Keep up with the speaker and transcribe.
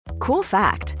Cool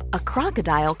fact, a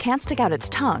crocodile can't stick out its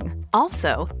tongue.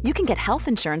 Also, you can get health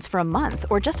insurance for a month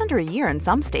or just under a year in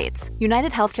some states.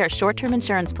 United Healthcare short-term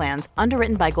insurance plans,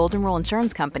 underwritten by Golden Rule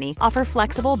Insurance Company, offer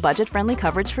flexible, budget-friendly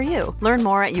coverage for you. Learn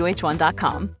more at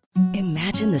uh1.com.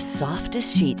 Imagine the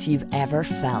softest sheets you've ever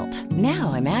felt.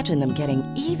 Now imagine them getting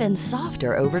even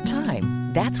softer over time.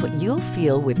 That's what you'll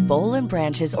feel with Boll &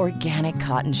 Branch's organic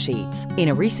cotton sheets. In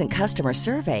a recent customer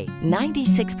survey,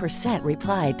 96%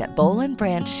 replied that Boll &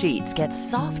 Branch sheets get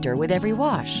softer with every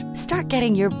wash. Start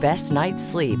getting your best night's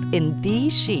sleep in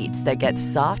these sheets that get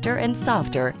softer and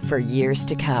softer for years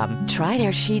to come. Try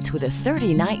their sheets with a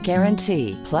 30-night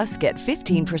guarantee. Plus, get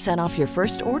 15% off your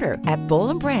first order at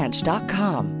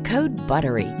bollandbranch.com. Code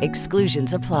BUTTERY.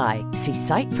 Exclusions apply. See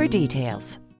site for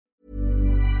details.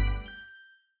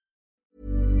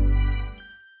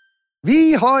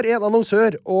 Vi har en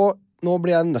annonsør, og nå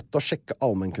blir jeg nødt til å sjekke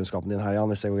allmennkunnskapen din her,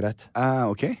 Jan, hvis det går greit.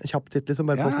 Ok. En kjapp titel som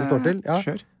bare posten står til. Ja.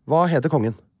 Kjør. Hva heter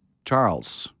kongen?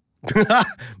 Charles.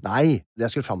 Nei, det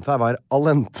jeg skulle frem til her var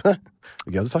Allente.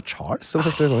 Gøy, du sa Charles som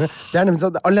første konge. Det nemlig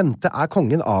at Allente er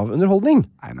kongen av underholdning.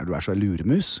 Nei, når du så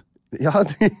luremus. Ja,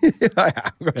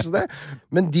 kanskje det.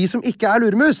 Men de som ikke er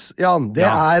luremus, Jan, det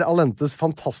er Allentes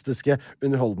fantastiske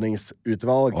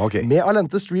underholdningsutvalg. Okay. Med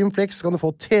Allente Streamflex kan du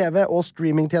få TV og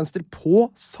streamingtjenester på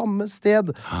samme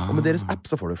sted. Og med deres app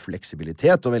så får du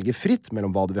fleksibilitet og velge fritt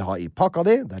mellom hva du vil ha i pakka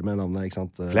di. Dermed navnet, ikke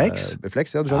sant? Flex?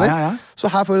 Flex, ja, du skjønner. Ja. Så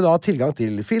her får du da tilgang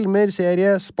til filmer,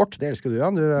 serie, sport. Det elsker du,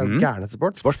 Jan. Du er gæren etter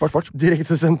sport. Sport.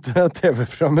 Direktesendte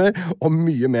TV-programmer og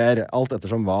mye mer. Alt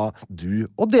ettersom hva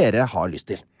du og dere har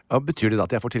lyst til. Betyr det da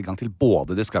at jeg får tilgang til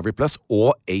både Discovery Plus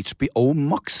og HBO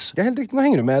Max? Ja, helt riktig, nå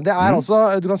henger du med. Det er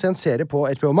altså, du kan se en serie på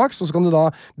HBO Max, og så kan du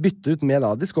da bytte ut med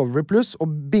da Discovery Plus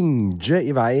og binge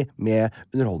i vei med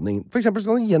underholdning. For eksempel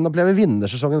så kan du gjenoppleve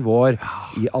vinnersesongen vår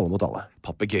i Alle mot alle.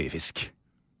 Papegøyefisk.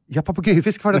 Ja,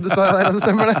 papegøyefisk var det du sa der, det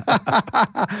stemmer det.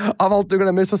 Av alt du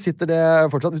glemmer, så sitter det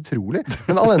fortsatt utrolig.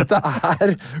 Men Allente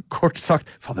er kort sagt...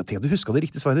 Faen, jeg tenker at du husker det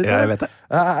riktig svaret ditt. Ja, jeg vet det.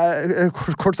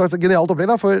 Kort sagt, genialt opplegg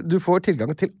da, for du får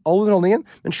tilgang til all underholdningen,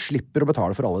 men slipper å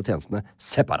betale for alle tjenestene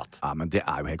separat. Ja, men det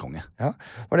er jo helt konge. Ja,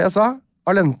 var det jeg sa.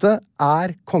 Allente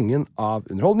er kongen av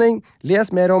underholdning.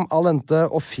 Les mer om Allente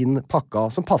og finn pakka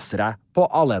som passer deg på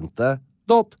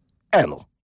allente.no.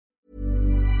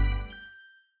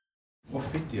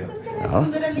 Ja.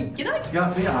 Dere liker deg? Ja,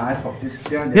 vi er faktisk...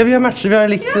 Ja, vi har matchet, vi har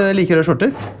like røde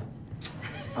skjorter.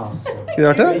 Altså, Ikke det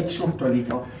vært det? Lik skjorte og lik...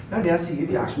 Det er det jeg sier,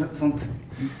 vi er som et sånt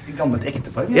gammelt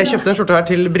ektepar. Jeg kjøpte en skjorte her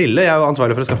til Brille. Jeg er jo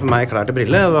ansvarlig for å skaffe meg klær til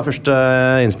Brille. Det var første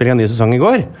innspilling av ny sesong i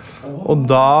går. Og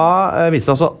da viste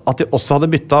det altså at de også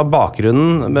hadde byttet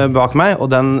bakgrunnen bak meg,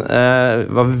 og den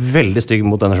var veldig stygg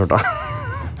mot denne skjorta.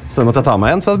 Så den måtte jeg ta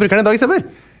meg igjen, så jeg bruker den i dag i stedet.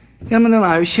 Ja, men den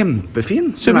er jo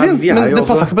kjempefin. Superfin, men det,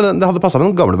 også... ikke på den. Det hadde passet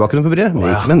med den gamle bakgrunnen på Brille. Men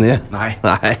ikke med den nye.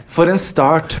 Nei. For en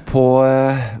start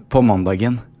på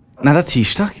mandagen. Nei, det er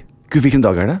tirsdag. Gud, hvilken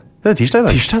dag er det? Det er tirsdag i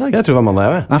dag. Tirsdag i dag? Jeg tror det var mandag,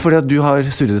 ja. Nei, fordi at du har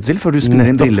surret det til, for du spiller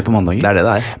inn briller på mandager. Det er det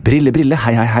det er. Brille,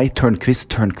 hei,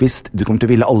 Tørnquist. Du kommer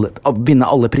til å vinne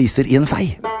alle priser i en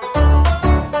fei.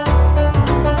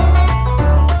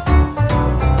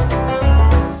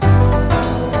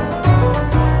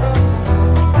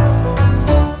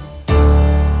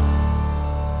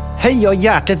 Hej och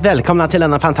hjärtligt välkomna till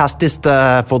denna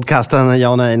fantastiska podcasten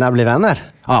Jag och Nina blir vänner.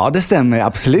 Ja, det stämmer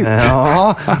absolut.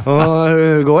 Ja, och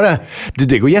hur går det?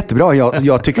 Det går jättebra.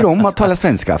 Jag tycker om att tala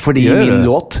svenska, för det är min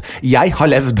låt. Jag har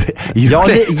levt. Jag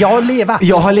har levat.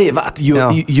 Jag har levat.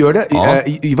 Gör det.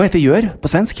 Vad heter gör på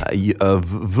svensk?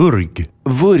 Vurg.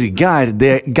 Vurgar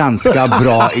det ganska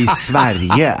bra i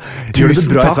Sverige. Gjør det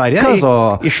bra i Sverige?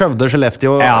 Altså. I Skövde,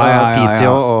 Skellefteå,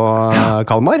 Piteå og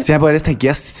Kalmar? Så jeg bare tenker,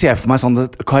 jeg ser for meg sånn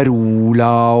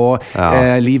Carola og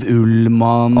Liv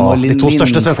Ullmann og Linn de to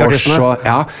største svenske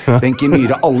artistene. Wenche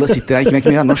Myhre, alle sitter der. Ikke Wenche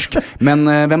Myhre er norsk, men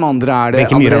hvem andre er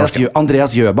det?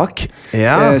 Andreas Jøbak.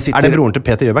 Er det broren til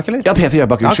Peter Jøbak, eller? Ja, Peter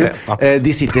Jøbak, unnskyld. Okay.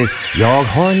 De sitter, jeg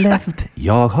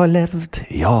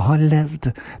har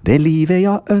levd det livet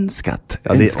jeg ønsket.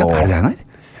 Er det den her?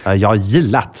 Jeg har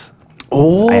gillet.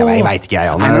 Jeg vet ikke,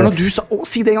 Nei, når du sa,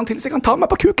 si det en gang til, så jeg kan ta meg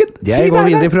på kuken. Jeg går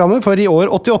videre i programmet, for i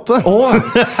år 88.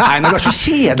 Nei, når du er så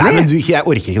kjedelig. Nei, men jeg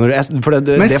orker ikke når du for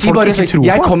det men si bare, ikke tror på.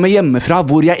 Jeg kommer hjemmefra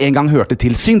hvor jeg en gang hørte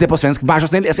til. Syng det på svensk, vær så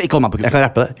snill, jeg skal ikke holde meg på kuken. Jeg kan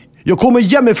rappe det. Jeg kommer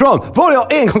hjemmefra hvor jeg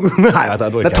en gang... Nei, vet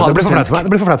du, det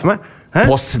blir for flaut for meg.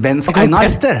 På svensk, Einar.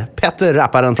 Petter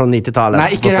rapperen fra 90-tallet.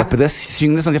 Nei, ikke rappe det,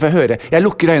 syng det sånn at jeg får høre. Jeg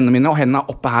lukker øynene mine, og hendene er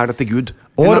oppe her til Gud.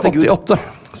 År 88,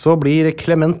 så blir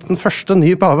Clement den første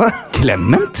nye pave.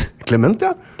 Clement? Clement,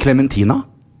 ja. Clementina?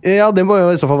 Ja, det må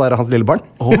jo i så fall være hans lille barn.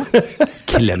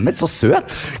 Clement, så søt.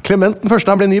 Clement den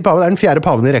første, han ble ny pave. Det er den 4.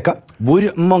 paven i rekka. Hvor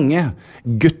mange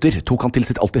gutter tok han til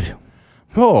sitt alter?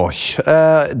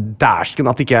 Dæsken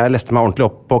at ikke jeg leste meg ordentlig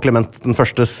opp på Clement den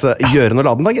førstes gjøren og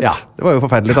laden da, gitt. Ja. Det var jo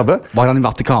forferdelig tabbe. Var han i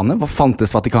Vatikanet? Hva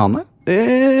fantes Vatikanet?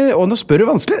 Og nå spør du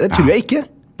vanskelig. Det tror jeg ikke.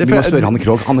 Vi må spørre Hanne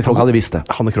Krogh. Hanne Krogh hadde visst det.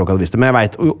 Hanne Krogh hadde visst det, men jeg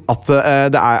vet jo at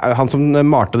det er han som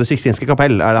malte det Sixtinske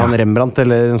kapell. Er det han Rembrandt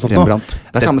eller noe sånt? Rembrandt.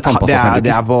 Det er samme tannpasta som jeg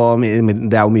bruker.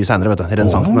 Det er jo mye senere, vet du.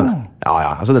 Renessansen.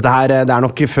 Ja. Altså dette her, det er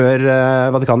nok før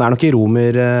Vatikanet. Det er nok i Roma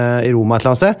et eller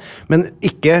annet sted. Men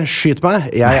ikke skyt meg.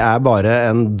 Jeg er bare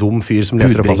en dum fyr som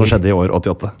leser opp hva som skjedde i år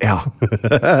 88. Ja.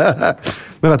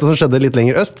 Men vet du hva som skjedde litt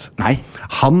lenger øst? Nei.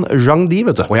 Han Zhang Di,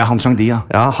 vet du. Han Zhang Di, ja.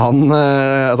 Ja, han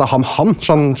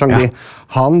Zhang Di.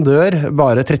 Han dør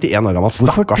bare 31 år gammel.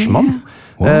 Stakkars mann.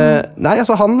 Nei,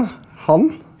 altså han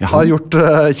har gjort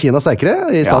Kina sterkere,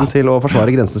 i stand til å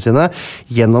forsvare grensene sine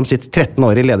gjennom sitt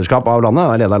 13-årige lederskap av landet.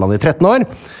 Han har ledet landet i 13 år.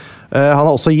 Han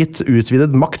har også gitt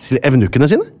utvidet makt til evnukkene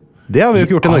sine. Det har vi jo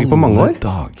ikke gjort i Norge på mange år. Det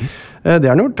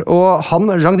har han gjort. Og han,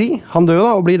 Zhang Di, han dør jo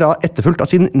da, og blir da etterfulgt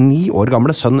av sin 9 år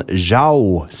gamle sønn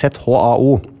Zhao.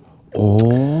 Z-H-A-O.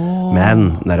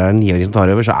 Men når det er en 9-åring som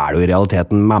tar over, så er det jo i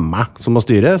realiteten mamma som må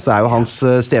styre. Så det er jo hans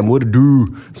stemor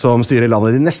Du som styrer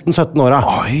landet de nesten 17 åra.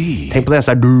 Tenk på det,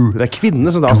 så er det er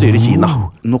kvinnene som da styrer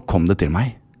Kina. Nå kom det til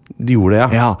meg. De gjorde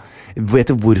det, ja.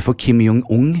 Vet du hvorfor Kim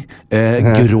Jong-un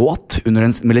gråt under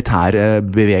den militære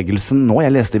bevegelsen nå?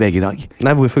 Jeg leste i VG i dag.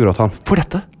 Nei, hvorfor gråt han? For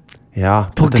dette.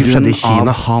 Ja, på grunn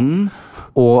av han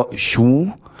og Cho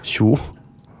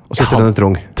og søsteren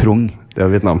Trung. Det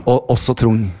er Vietnam. Og også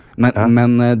Trung.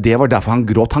 Men det var derfor han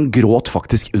gråt. Han gråt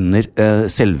faktisk under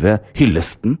selve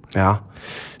hyllesten. Ja.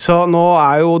 Så nå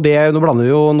blander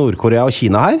vi jo Nord-Korea og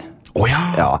Kina her.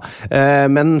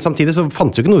 Men samtidig så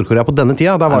fantes jo ikke Nord-Korea på denne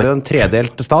tida. Da var det jo en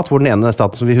tredelt stat, hvor den ene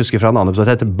staten som vi husker fra en annen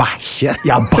episode heter Bæsje.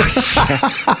 Ja, Bæsje.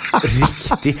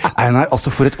 Riktig. Einar, altså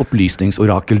for et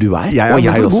opplysningsorakel du er. Og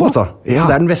jeg også. God, altså. Så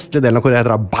det er den vestlige delen av Korea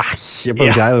heter Bæsje på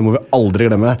den tida, det må vi aldri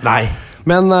glemme. Nei.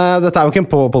 Men dette er jo ikke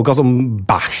en podcast om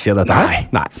bæsje, dette her.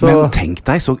 Nei. Men tenk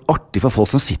deg, så artig for folk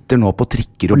som sitter nå på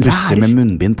trikker og busser med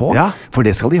munnbind på. Ja. For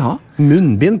det skal de ha.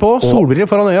 Munnbind på, solbriller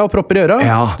foran øya og propper i øra.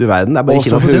 Ja. Du verden, det er bare og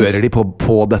så hører de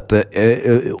på dette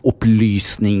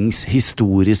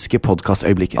opplysningshistoriske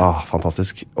podcastøyeblikket.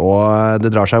 Fantastisk. Og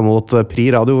det drar seg mot Pri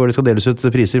Radio, hvor det skal deles ut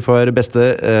priser for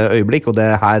beste øyeblikk, og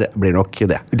det her blir nok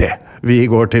det. Vi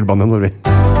går til Banjo Norvi.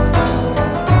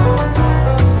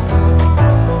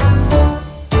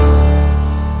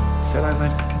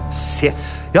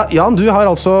 Ja, Jan, du er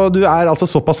altså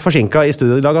såpass forsinket i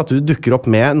studiet i dag at du dukker opp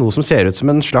med noe som ser ut som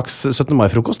en slags 17.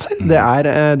 mai-frokost her. Det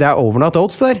er overnight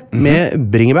oats der, med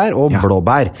bringebær og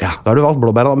blåbær. Da har du valgt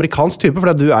blåbær av amerikansk type, for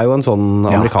du er jo en sånn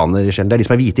amerikaner selv. Det er de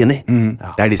som er hvite inni.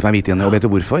 Det er de som er hvite inni, og vet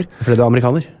du hvorfor? Fordi du er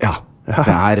amerikaner. Ja. Det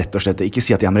er rett og slett, ikke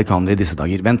si at de er amerikanere i disse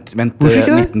dager. Vent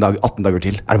 18 dager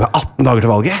til. Er det bare 18 dager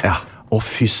til valget? Ja.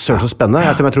 Fy søren, så spennende.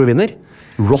 Jeg tror vi vinner.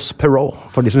 Ross Perot,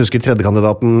 for de som husker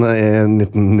tredjekandidaten i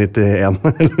 1991.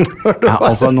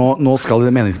 Altså nå skal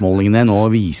meningsmålingene nå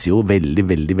vise jo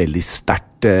veldig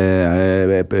sterkt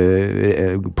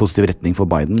positiv retning for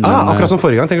Biden. Akkurat som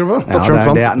forrige gang, tenker du på? Ja,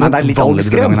 det er litt annerledes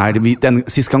denne gangen her.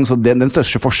 Den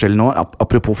største forskjellen nå,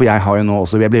 apropos, for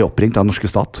jeg ble oppringt av den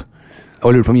norske stat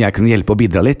og lurte på om jeg kunne hjelpe å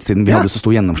bidra litt, siden vi hadde så stor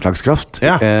gjennomslagskraft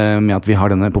med at vi har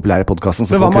denne populære podcasten.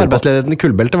 Men hva med arbeidsledigheten i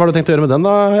kullbeltet? Hva har du tenkt å gjøre med den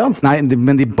da, Jan? Nei,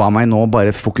 men de ba meg nå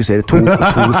bare fokusere to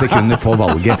sekunder på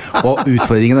valget. Og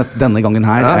utfordringen denne gangen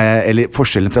her, eller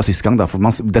forskjellen fra sist gang, da, for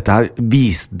dette her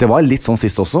det var litt sånn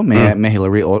sist også, med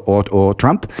Hillary og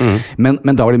Trump, men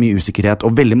da var det mye usikkerhet,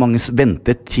 og veldig mange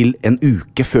ventet til en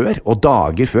uke før, og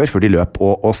dager før de løp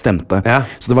og stemte.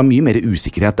 Så det var mye mer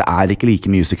usikkerhet. Det er ikke like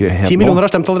mye usikkerhet nå. 10 millioner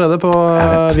har stemt allerede på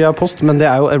via post, men det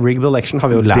er jo a rigged election, har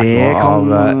vi jo lært av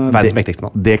verdens mektigste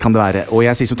mann. Det kan det være, og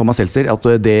jeg sier som Thomas Seltzer at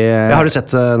det... Har du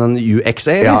sett den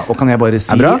UXA? Ja, og kan jeg bare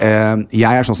si jeg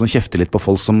er sånn som kjefter litt på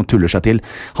folk som tuller seg til.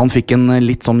 Han fikk en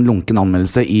litt sånn lunken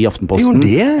anmeldelse i Aftenposten.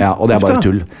 Ja, og det er bare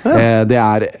tull.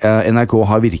 NRK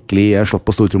har virkelig slått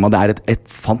på stortromma. Det er et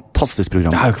fantastisk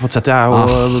program. Jeg har jo ikke fått sett det, jeg er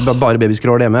jo bare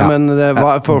babyskrål hjemme, men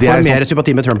får du mer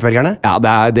sympati med Trump-velgerne? Ja,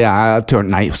 det er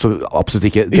nei, så absolutt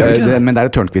ikke. Men det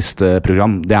er et Tørnquist-program.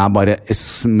 Det er bare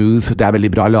smooth, det er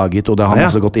veldig bra laget, og det har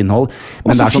masse godt innhold.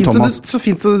 Men det er sånn, Thomas... Så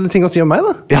fint ting å si om meg,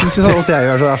 da. Jeg synes at jeg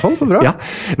gjør sånn, så bra. Ja,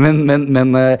 men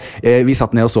vi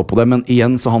satt ned og så på det, men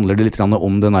igjen så handler det litt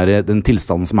om den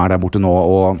tilstanden som er der borte nå,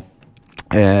 og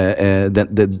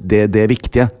det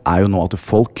viktige er jo nå at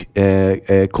folk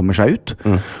kommer seg ut,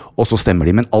 og så stemmer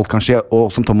de, men alt kan skje,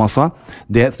 og som Thomas sa,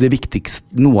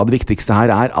 noe av det viktigste her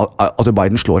er at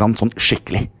Biden slår han sånn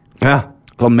skikkelig.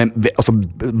 Altså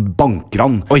banker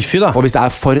han. Oi, fy da. Og hvis det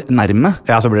for nærme,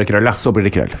 Ja, så blir det krøll, ja. så blir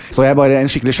det krøll. Så jeg bare en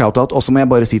skikkelig shoutout. Og så må jeg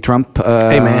bare si Trump,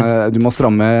 du må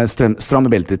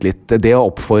stramme beltet litt. Det å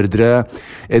oppfordre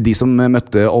de som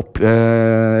møtte opp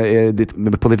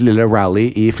på ditt lille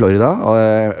rally i Florida,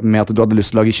 med at du hadde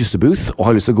lyst til å lage kyssebooth, og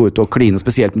har lyst til å gå ut og kline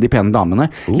spesielt med de pene damene.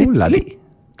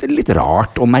 Litt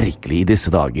rart og merkelig i disse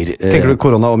dager. Tenker du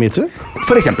korona og MeToo?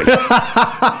 For eksempel.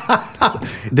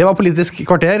 Det var Politisk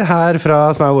kvarter her fra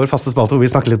som er vår faste spalte, hvor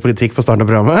vi snakker litt politikk på starten av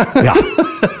programmet. Ja.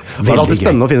 Det er alltid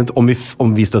spennende å finne ut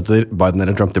om vi støtter Biden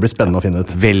eller Trump. Det blir spennende å finne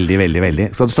ut. Veldig, veldig, veldig.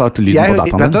 Skal du starte lyden på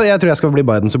dataen din? Jeg tror jeg skal bli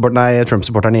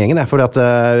Trump-supporteren i gjengen. Fordi det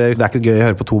er ikke gøy å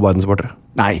høre på 2 Biden-supportere.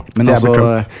 Nei, men altså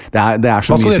det er så mye sirkus.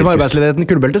 Hva skal du gjøre med arbeidsledigheten?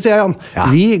 Kullbelte, sier jeg, Jan. Ja.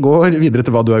 Vi går videre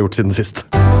til hva du har gjort siden sist.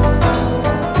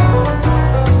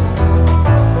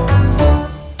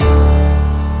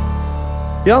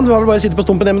 Jan, du har vel bare sittet på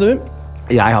stumpen hjemme, du?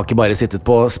 Jeg har ikke bare sittet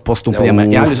på stumpen hjemme.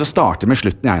 Jeg har lyst til å starte med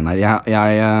slutten,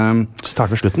 Starte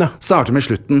med slutten, ja. Starte med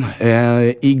slutten.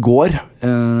 I går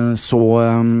så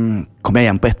kom jeg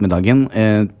hjem på ettermiddagen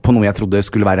på noe jeg trodde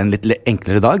skulle være en litt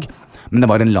enklere dag. Men det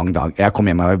var en lang dag. Jeg kom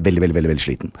hjem og var veldig, veldig, veldig, veldig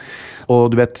sliten. Og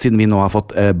du vet, siden vi nå har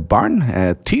fått barn,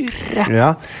 Tyr,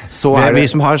 ja. Så vi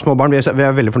som har små barn, vi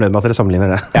er veldig fornøyd med at dere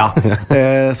sammenligner det. Ja,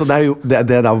 så det er jo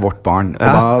det er vårt barn.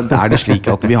 Og da er det slik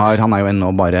at han er jo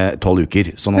ennå bare 12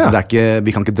 uker, sånn at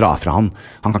vi kan ikke dra fra han.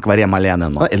 Han kan ikke være hjemme alene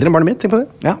ennå. Han er eldre enn barnet mitt, tenk på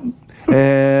det. Ja.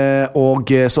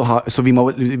 Så vi må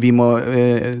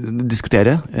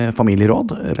diskutere familieråd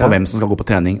på hvem som skal gå på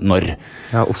trening når.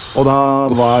 Ja, og da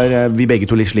var vi begge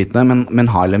to litt slitne,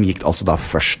 men Harlem gikk altså da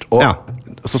først.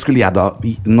 Og så skulle jeg da,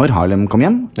 når Harlem kom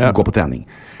hjem, gå på trening.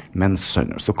 Men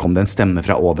så kom det en stemme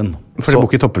fra oven. For det bor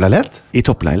ikke i toppleilighet? I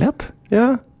toppleilighet?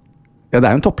 Ja. Ja, det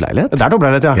er jo en toppleilighet. Det er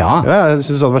toppleilighet, ja. Jeg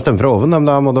synes det var stemme fra oven, men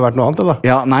da må det ha vært noe annet, da.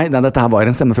 Ja, nei, dette her var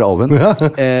en stemme fra oven.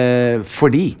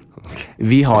 Fordi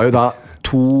vi har jo da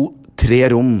 2-3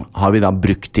 rom har vi da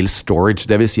brukt til storage.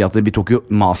 Det vil si at vi tok jo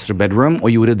master bedroom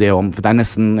og gjorde det om, for det er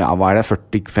nesten, hva er det,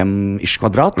 45-ish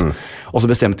kvadrat. Og så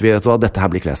bestemte vi at dette her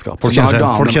blir klesskap. Folk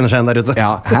kjenner seg igjen der ute.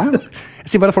 Ja, hæ? Jeg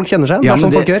sier bare at folk kjenner seg igjen, det er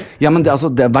sånn folk gjør. Ja, men det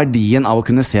er verdien av å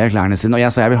kunne se klærne sine. Og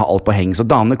jeg sa jeg vil ha alt på heng. Så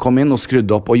Dane kom inn og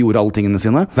skrudde opp og gjorde alle tingene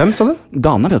sine. Hvem sa du?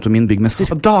 Dane, vet du, min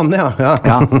byggmester. Dane, ja.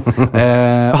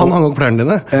 Han hang opp klærne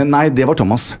dine? Nei, det var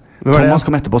Thomas. Thomas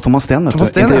kom etterpå. Thomas Steen,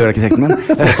 interiørarkitekten min.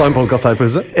 Som også har en podcast her på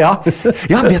huset. Ja,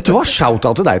 vet du hva?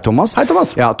 Shout-out til deg, Thomas. Hei,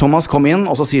 Thomas. Ja, Thomas kom inn,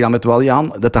 og så sier han, vet du hva, Jan,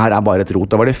 dette her er bare et rot.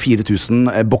 Da var det 4000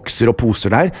 bokser og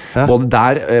poser der. Både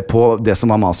der på det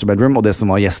som var master bedroom, og det som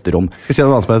var gjesterom. Skal jeg si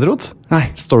noe annet som er et rot? Nei.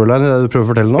 Storyline i det du prøver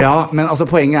å fortelle nå? Ja, men altså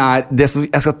poenget er, det som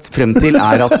jeg skal frem til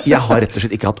er at jeg har rett og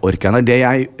slett ikke hatt ork ennå. Det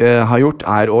jeg har gjort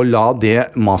er å la det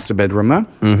master bedroomet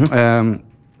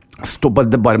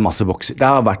det er bare masse bokser. Det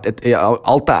har vært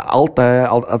alt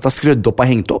er skrudd opp og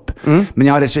hengt opp. Men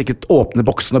jeg har rett og slett ikke åpnet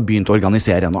boksen og begynt å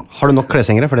organisere ennå. Har du nok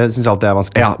kleshengere? For det synes jeg alltid er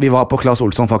vanskelig. Ja, vi var på Claes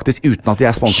Olsson faktisk, uten at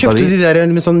jeg sponset av de. Kjøpte de der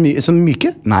med sånn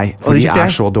myke? Nei, for de er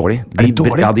så dårlige.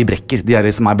 Ja, de brekker. De der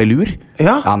som er velur.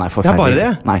 Ja, nei, forferdelig. Bare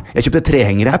det? Nei, jeg kjøpte 3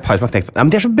 hengere. Men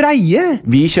de er så breie!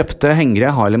 Vi kjøpte hengere,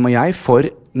 Harlem og jeg, for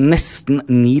nesten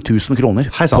 9000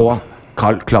 kroner på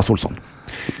Claes Olsson.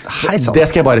 Det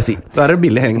skal jeg bare si. Det er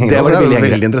billig hengere. Det er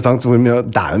veldig interessant. Det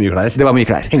er jo mye klær. Det var mye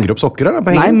klær. Henger opp sokker? Eller?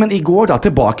 Nei, men i går da,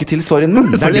 tilbake til storyen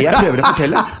min. Det er det jeg prøver å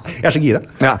fortelle. Jeg er så gira.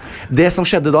 Ja. Det som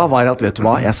skjedde da var at, vet du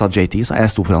hva, jeg sa JT, så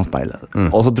jeg sto foran speilet.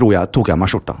 Og så tok jeg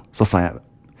meg skjorta. Så sa jeg,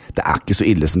 det er ikke så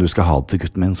ille som du skal ha det til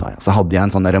gutten min, sa jeg. Så hadde jeg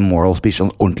en sånn der moral speech,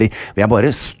 sånn ordentlig. Jeg bare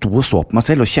sto og så på meg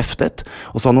selv og kjeftet.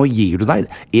 Og sa, nå gir du deg.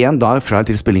 En dag fra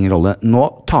til spiller ingen rolle. Nå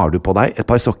tar du på deg et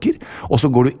par sokker, og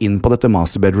så går du inn på dette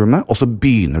master bedroomet, og så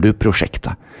begynner du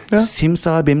prosjektet. Ja.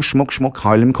 Simsalabim, smokk, smokk,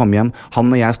 Harlem kom hjem.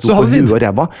 Han og jeg sto på huet og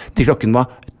ræva til klokken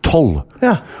var 12.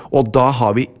 Ja. Og da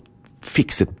har vi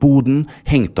fikset boden,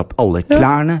 hengt opp alle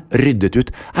klærne, ryddet ut.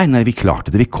 Nei, vi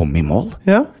klarte det, vi kom i mål.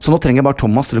 Ja. Så nå trenger jeg bare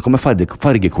Thomas til å komme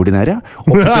fargekoordinere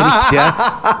og putte riktige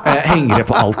hengere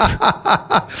på alt.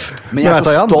 Men jeg er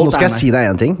så stolt. Nå skal jeg si deg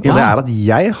en ting, og det er at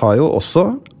jeg har jo også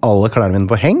alle klærne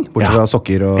mine på heng, bortsett fra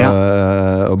sokker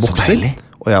og bukser.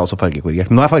 Og jeg er også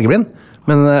fargekorrigert. Men nå er jeg fargeblind.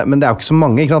 Men det er jo ikke så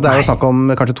mange, ikke sant? Det er jo snakk om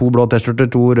kanskje 2 blå t-skjorter,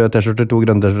 2 røde t-skjorter, 2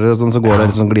 grønne t-skjorter, sånn, så går det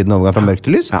liksom glidende overgang fra mørk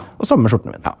til lys, og samme med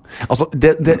skjortene mine. Ja. Altså,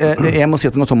 jeg må si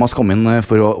at når Thomas kom inn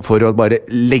for å bare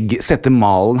sette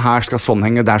malen, her skal sånn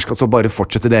henge, der skal så bare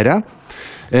fortsette dere,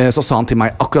 så sa han til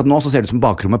meg, akkurat nå så ser det ut som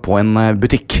bakrommet på en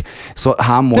butikk, så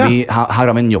her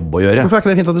har vi en jobb å gjøre. Hvorfor er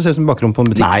ikke det fint at det ser ut som bakrom på en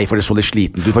butikk? Nei, for det så litt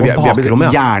sliten ut, for vi har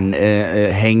blitt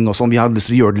jernheng og sånn, vi har lyst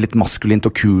til å gjøre det litt maskulint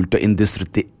og kult og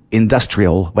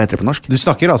industrial, hva heter det på norsk? Du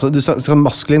skal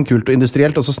maskulin, kult og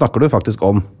industrielt, og så snakker du faktisk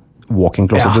om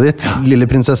walk-in-closetet ditt, lille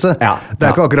prinsesse. Ja.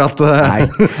 Det ikke akkurat... Nei,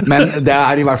 men det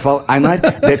i hvert fall, Einar,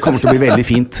 det kommer til å bli veldig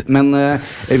fint. Men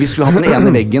vi skulle ha den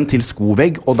ene veggen til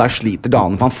skovegg, og der sliter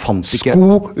damen, for han fant ikke...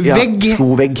 Skovegg? Ja,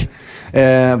 skovegg.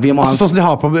 Vi må sånn som de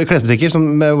har på klesbutikker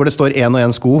hvor det står en og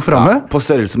en sko fremme. På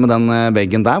størrelse med den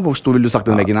veggen der. Hvor stor vil du sagt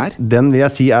den veggen er? Den vil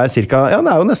jeg si cirka, den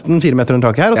jo nesten 4 meter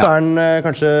under taket her, og så den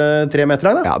kanskje 3 meter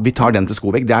her da. Ja, vi tar den til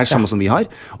skovegg. Det samme som vi har.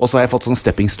 Og så har jeg fått sånn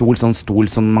steppingstol, sånn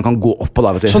stol som man kan gå opp på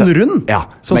da, vet du. Sånn rund? Ja,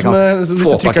 sånn som jeg kan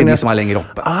få tak i de som lenger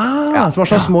oppe. Som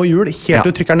har sånn små hjul helt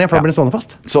du trykker ned, for da blir den stående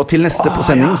fast. Så til neste på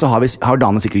sending så har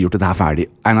Dane sikkert gjort dette her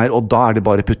ferdig, Einar, og da det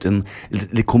bare å putte inn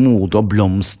litt kommode og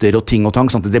blomster og ting og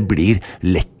tang, sånn at det blir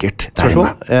lekkert.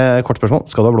 Kort spørsmål.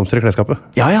 Skal du ha blomster i klesskapet?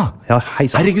 Ja. Hei,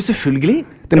 Herregud, selvfølgelig.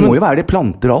 Det må jo være det,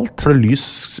 planter og alt. For det lys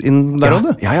inn der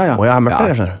også, du? Ja. Jeg har mørkt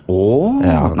der, jeg skjønner.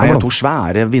 Nei, jeg har 2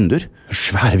 svære vinduer.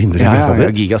 Svære vinduer i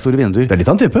klesskapet? Gigastore vinduer. Det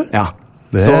litt av en type. Ja.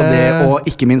 Så det, og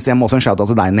ikke minst, jeg må også en shout-out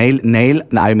til deg, Nail. Nail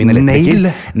jo min elektriker.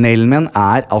 Nailen min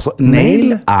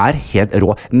Nail helt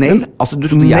rå. Nail, altså du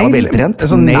trodde jeg var veltrent.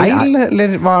 Nail,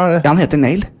 eller hva er det? Ja, han heter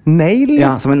Nail. Nail?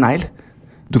 Ja, som en negl.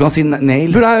 Du kan si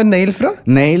Nail. Hvor Nail fra?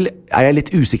 Nail jeg litt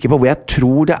usikker på hvor jeg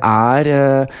tror det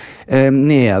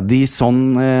nede i sånn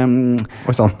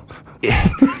Oi, sånn.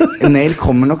 Nail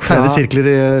kommer nok fra... Er det sirkler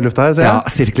i lufta her, ser jeg?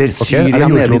 Ja, sirkler. Syria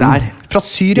nedi der. Fra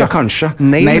Syria? Ja, kanskje.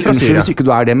 Nail fra Syria. Hvis ikke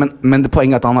du det, men det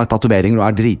poenget at han har tatoveringer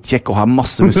og dritkjekk og har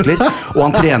masse muskler, og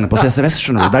han trener på CCVS,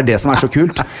 skjønner du. Det det som så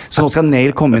kult. Så nå skal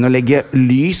Nail komme inn og legge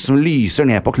lys som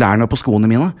lyser ned på klærne og på skoene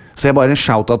mine. Så jeg bare en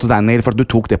shout-out til deg, Nail, for at du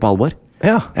tok det på alvor.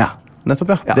 Ja.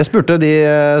 Nettopp, ja. Det spurte de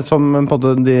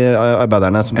de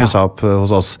arbeiderne som du sa opp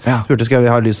hos oss. Spurte, skal vi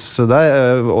ha lys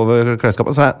der over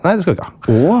klesskapet? Så nei, det skal vi ikke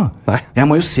ha. Nei. Jeg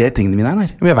må jo se tingene mine,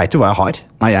 Einar. Men jeg vet jo hva jeg har.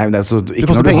 Nei, det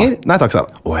koster penger? Nei, takk, sa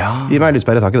han. Gi meg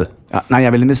lyspære i taket, du. Nei,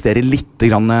 jeg vil investere litt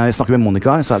grann. Jeg snakker med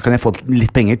Monica, så kan jeg få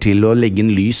litt penger til å legge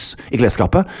inn lys i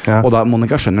klesskapet. Og da,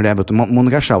 Monica skjønner det, vet du.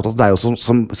 Monica shout-out til deg også,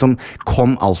 som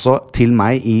kom altså til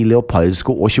meg i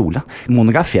leopardsko og kjole.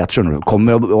 Monica fet, skjønner du.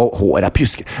 Kommer og håret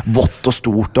pjusker. Vått og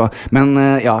stort. Men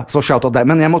så shout-out deg.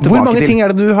 Men jeg må tilbake til... Hvor mange ting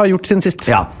det du har gjort siden sist?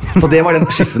 Ja, så det var den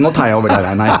skisse. Nå tar jeg over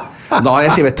deg, nei. Da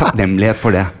har jeg sier takknemlighet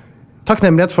for det.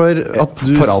 Takknemlighet for at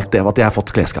du... For alt det, at jeg har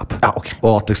fått klesskap. Ja, ok.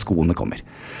 Og at skoene kommer.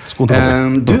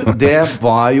 Det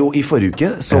var jo i forrige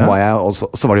uke, så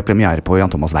var det premiere på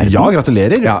Jan Thomas Verden. Ja,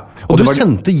 gratulerer. Ja. Og du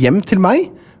sendte hjem til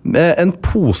meg en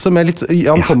pose med litt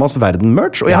Jan Thomas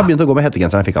Verden-merch, og jeg har begynt å gå med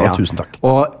hettegenseren jeg fikk av. Tusen takk.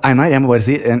 Og Einar, jeg må bare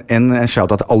si en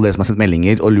shout-out til alle dere som har sendt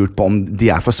meldinger og lurt på om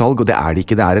de for salg, og det de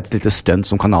ikke. Det et lite stunt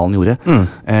som kanalen gjorde.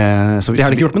 Så de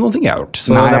har ikke gjort med noen ting jeg har gjort,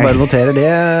 så jeg bare noterer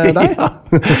det der.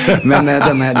 Men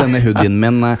denne hoodien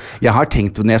min, jeg har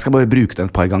tenkt, jeg skal bare bruke den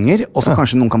et par ganger, og så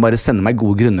kanskje noen kan bare sende meg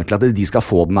gode grunner til at de skal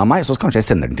få den av meg, så kanskje jeg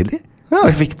sender den til de.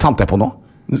 Det fant jeg på nå.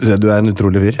 Du en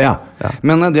utrolig fyr. Ja.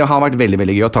 Men det har vært veldig,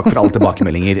 veldig gøy, og takk for alle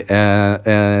tilbakemeldinger.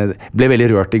 Ble veldig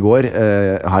rørt i går.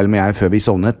 Harlem og jeg, før vi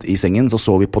sovnet i sengen,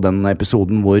 så vi på den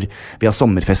episoden hvor vi har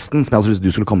sommerfesten, som jeg hadde lyst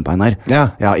til du skulle komme på, Einar.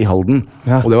 I Halden.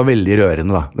 Og det var veldig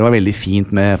rørende, da. Det var veldig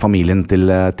fint med familien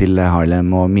til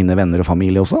Harlem og mine venner og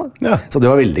familie også. Så det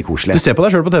var veldig koselig. Du ser på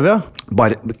deg selv på TV, ja?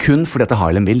 Bare kun fordi dette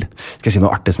Harlem vil. Skal jeg si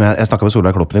noe artig som jeg snakket med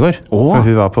Solveig Kloppen i går? For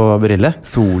hun var på Brille.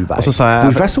 Solveig. Og så sa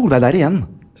jeg... Hvorfor Solveig der igjen?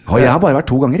 Jeg har bare vært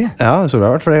 2 ganger, jeg. Ja, Solveig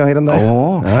har vært flere ganger enn deg.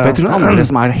 Jeg tror noen andre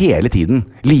som hele tiden.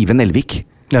 Live Nelvik.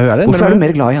 Ja, hun det. Hvorfor du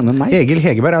mer glad i henne enn meg? Egil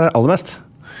Hegerberg det aller mest.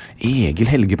 Egil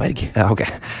Helgeberg. Ja, ok.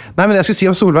 Nei, men jeg skulle si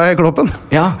om Solveig Kloppen.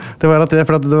 Ja. Det var at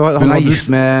hun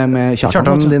gift med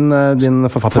Kjartan, din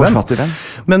forfattervenn.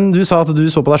 Men du sa at du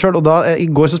så på deg selv, og da, i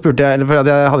går så spurte jeg, for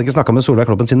jeg hadde ikke snakket med Solveig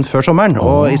Kloppen siden før sommeren,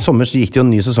 og i sommer så gikk det jo en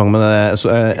ny sesong med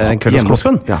Køllens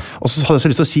Kloppen. Og så hadde jeg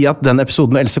så lyst til å si at den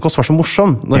episoden med Else Kåss var så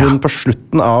morsom, når hun på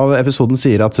slutten av episoden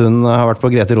sier at hun har vært på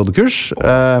Grete Rodde-kurs,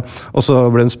 og så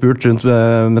ble hun spurt rundt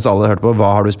mens alle hørte på,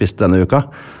 hva har du spist denne uka?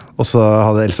 Og så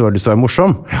hadde Else bare lyst til å være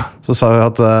morsom. Så sa hun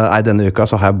at nei, denne uka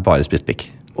så har jeg bare spist pikk.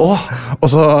 Og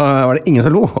så var det ingen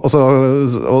som lo.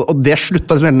 Og det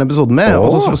slutta liksom hele den episoden med.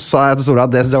 Og så sa jeg til Solveig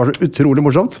at det synes jeg var så utrolig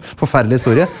morsomt. Forferdelig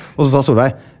historie. Og så sa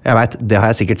Solveig, jeg vet, det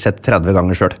har jeg sikkert sett 30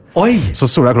 ganger selv. Så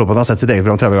Solveig Kloppen har sett sitt eget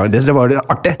program 30 ganger. Det synes jeg var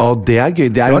artig. Det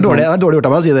gøy. Det var dårlig gjort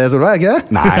av meg å si det, Solveig, er ikke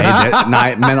det? Nei,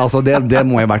 men altså, det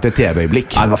må jo ha vært et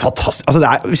TV-øyeblikk. Ja, det var fantastisk. Altså,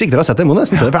 hvis ikke dere har sett det, må dere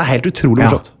nesten se det, for det helt utrolig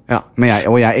morsomt. Ja,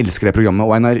 og jeg elsker det programmet.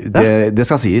 Og Einar, det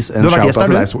skal sies. Du har vært gjest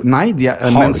der, du? Nei,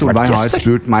 men Solveig har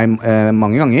spurt meg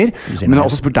mange ganger. Men hun har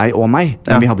også spurt deg og meg,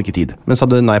 men vi hadde ikke tid. Men sa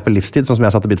du nei på livstid, sånn som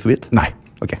jeg satte bit for bit? Nei.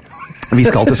 Ok. Vi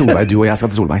skal til Solveig, du og jeg skal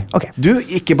til Solveig. Ok. Du,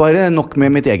 ikke bare nok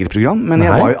med mitt eget program, men jeg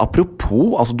var jo,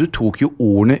 apropos, altså du tok jo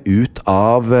ordene ut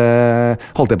av,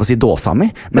 holdt jeg på å si dåsa mi,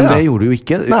 men det gjorde du jo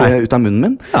ikke ut av munnen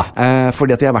min,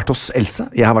 fordi at jeg har vært hos Else,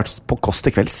 jeg har vært på Kåss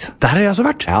til kvelds. Der har jeg også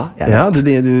vært. Ja, du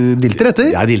dilter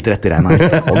etter. Jeg dilter etter, Einar,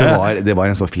 og det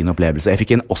var en så fin opplevelse. Jeg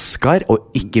fikk en Oscar,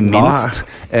 og ikke minst,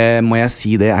 må jeg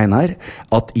si det, Einar,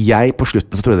 at jeg på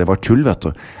slutten så trodde det var tull, vet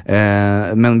du.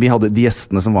 Men vi hadde, de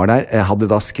gjestene som var der,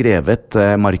 hadde da skrevet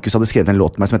Markus hadde skrevet en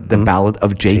låt med meg som heter The Ballad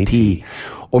of JT.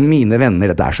 Og mine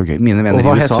venner, dette er så gøy, mine venner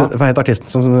i USA. Hva het artisten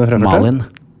som fremførte? Malin.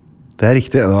 Det er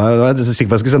riktig. Nå er jeg sikker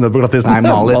på at jeg skulle sende det på glattisen.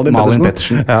 Nei, Malin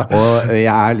Pettersen. Ja. Og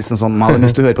jeg er liksom sånn, Malin,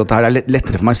 hvis du hører på dette her, det er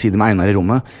lettere for meg å si det med Einar i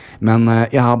rommet, men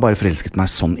jeg har bare forelsket meg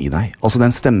sånn i deg. Altså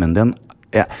den stemmen din,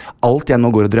 alt jeg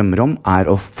nå går og drømmer om, er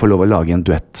å få lov å lage en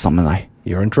duett sammen med deg.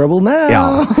 You're in trouble now.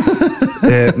 Ja.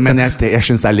 Men jeg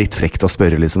synes det er litt frekt å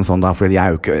spørre liksom sånn da, for jeg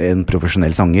er jo ikke en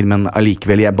profesjonell sanger, men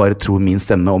allikevel, jeg bare tror min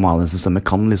stemme og Malins stemme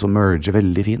kan liksom merge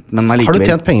veldig fint. Men allikevel... Har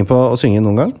du tjent penger på å synge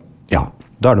noen gang? Ja.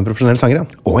 Da er du en profesjonell sanger, ja.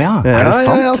 Åja, er det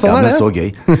sant? Ja, sånn det er er så gøy.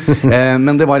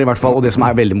 Men det var i hvert fall, og det som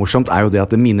er veldig morsomt, er jo det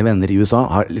at mine venner i USA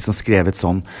har liksom skrevet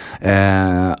sånn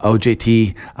Oh,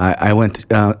 JT, I went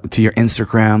to your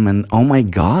Instagram, and oh my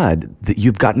god,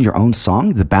 you've gotten your own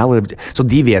song, The Ballad of... Så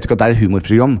de vet jo ikke at det er et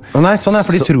humorprogram. Nei, sånn er,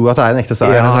 for de tror at det er en ekte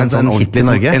sang. Ja, en hit i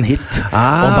Norge. En hit.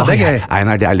 Og da det er gøy.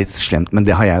 Nei, det er litt slemt, men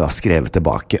det har jeg da skrevet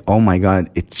tilbake. Oh my god,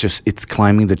 it's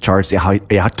climbing the charts. Jeg har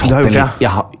tatt en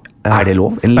litt... Er det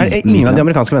lov? Det er ingen av de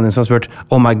amerikanske vennene som har spurt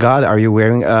Oh my god, are you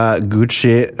wearing a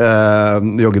Gucci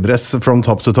joggedress from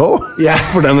top to toe? Yeah.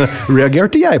 For den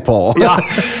reagerte jeg på. Ja.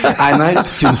 Einar,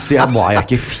 syns du var jeg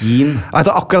ikke fin?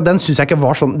 Akkurat den syns jeg ikke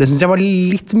var sånn. Det syns jeg var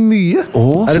litt mye.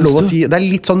 Er det lov å si? Det er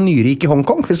litt sånn nyrik i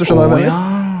Hongkong, hvis du skjønner hva jeg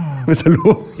mener. Hvis det er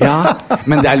lov. Ja,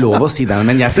 men det er lov å si det.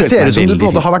 Men jeg det ser ut som du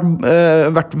på en måte har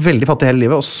vært veldig fattig hele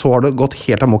livet, og så har du gått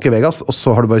helt amok i Vegas, og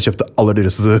så har du bare kjøpt det aller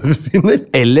dyreste du finner.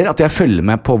 Eller at jeg følger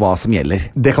med på hva som gjelder.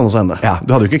 Det kan også hende. Ja. Du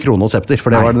hadde jo ikke krone og septer,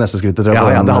 for det var det neste skrittet. Ja,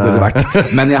 det hadde det vært.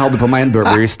 Men jeg hadde på meg en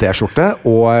Burberry's T-skjorte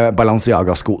og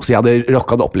Balenciaga-sko, så jeg hadde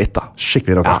rocka det opp litt da.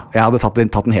 Skikkelig rocka. Ja, jeg hadde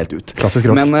tatt den helt ut. Klassisk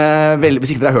rock. Men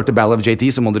hvis ikke dere har hørt The Ballad of JT,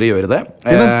 så må dere gjøre det.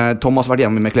 Thomas har vært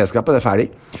hjemme med klesskapet, det er ferdig.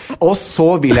 Og så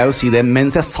vil jeg jo si det,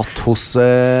 mens jeg satt hos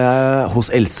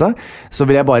Else, så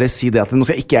vil jeg bare si det at nå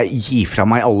skal ikke jeg gi fra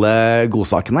meg alle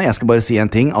godsakene. Jeg skal bare si en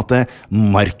ting, at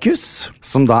Markus,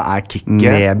 som da er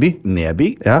Neby,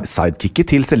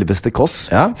 sidekicket til selveste Kåss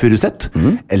Furuseth,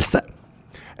 Else,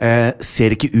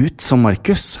 ser ikke ut som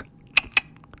Markus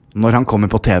når han kommer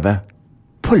på TV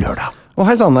på lørdag. Og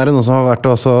hei sann, er det noen som har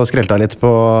vært og skrelta litt på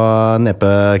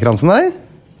nepekransen der?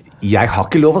 Jeg har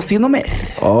ikke lov å si noe mer.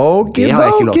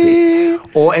 Okidoki.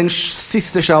 Og en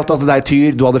siste shout-out til deg,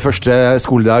 Tyr. Du hadde første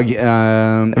skoledag Vi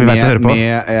vet å høre på.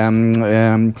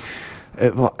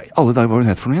 Alle dager, hva var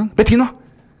hun het for noe igjen? Bettina!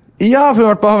 Ja, for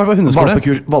hun har vært på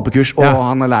hundeskole. Valpekurs, og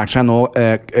han har lært seg nå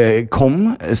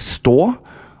stå.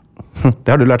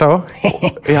 Det har du lært deg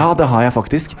også. Ja, det har jeg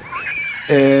faktisk.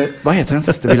 Hva heter den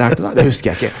siste vi lærte da? Det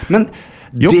husker jeg ikke. Men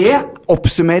det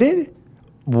oppsummerer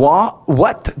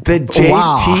what the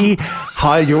JT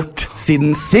har gjort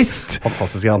siden sist.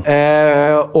 Fantastisk, Jan.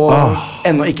 Og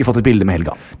ennå ikke fått et bilde med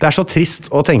Helga. Det er så trist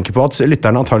å tenke på at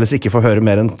lytterne antageligvis ikke får høre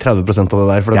mer enn 30% av det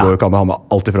der, for det går jo ikke an å ha med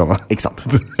alt i programmet. Ikke sant?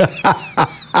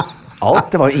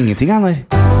 Alt, det var jo ingenting, Einar.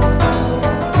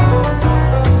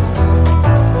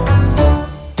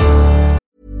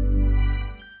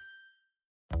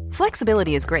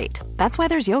 Flexibility is great. That's why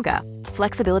there's yoga.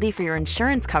 Flexibility for your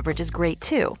insurance coverage is great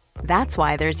too. That's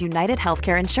why there's United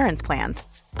Healthcare Insurance Plans.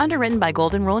 Underwritten by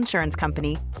Golden Rule Insurance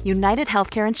Company, United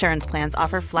Healthcare Insurance Plans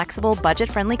offer flexible,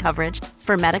 budget-friendly coverage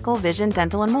for medical, vision,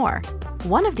 dental, and more.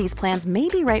 One of these plans may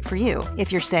be right for you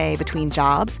if you're, say, between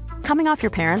jobs, coming off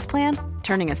your parents' plan,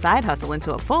 turning a side hustle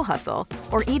into a full hustle,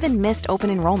 or even missed open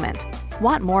enrollment.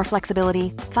 Want more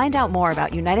flexibility? Find out more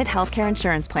about United Healthcare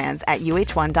Insurance Plans at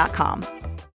uh1.com.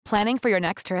 Planning for your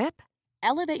next trip?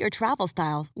 Elevate your travel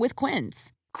style with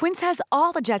Quince. Quince has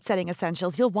all the jet-setting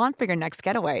essentials you'll want for your next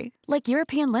getaway, like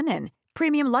European linen,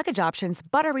 premium luggage options,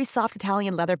 buttery soft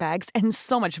Italian leather bags, and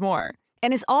so much more.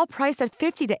 And is all priced at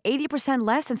 50 to 80%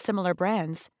 less than similar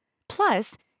brands.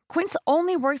 Plus, Quince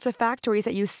only works with factories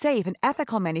that use safe and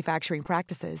ethical manufacturing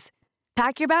practices.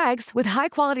 Pack your bags with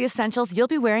high-quality essentials you'll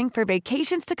be wearing for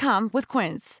vacations to come with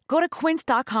Quince. Go to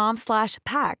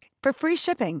quince.com/pack for free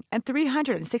shipping and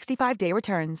 365-day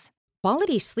returns.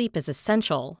 Quality sleep is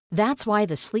essential. That's why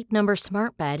the Sleep Number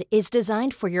Smart Bed is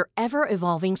designed for your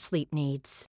ever-evolving sleep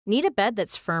needs. Need a bed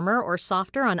that's firmer or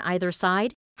softer on either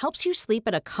side? Helps you sleep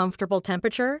at a comfortable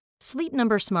temperature? Sleep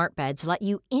Number Smart Beds let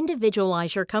you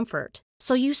individualize your comfort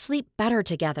so you sleep better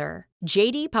together.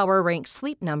 JD Power ranks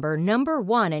Sleep Number number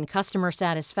 1 in customer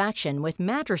satisfaction with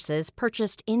mattresses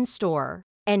purchased in-store.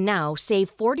 And now,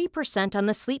 save 40% on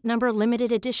the Sleep Number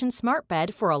Limited Edition Smart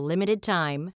Bed for a limited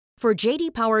time. For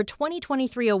JD Power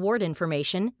 2023 award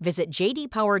information, visit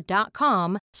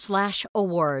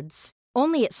jdpower.com/awards.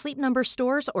 Only at Sleep Number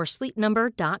stores or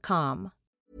sleepnumber.com.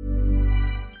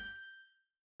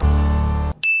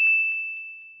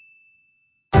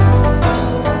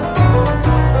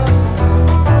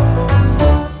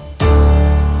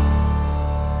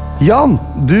 Jan,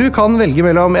 du kan velge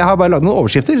mellom. Jeg har bare laget noen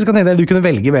overskrifter, så kan jeg tenke deg du kunne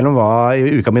velge mellom hva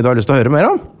i uka mi du har lyst til å høre mer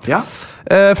om. Ja.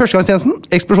 Førstegangstjenesten,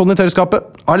 eksplosjonen i tørrskapet,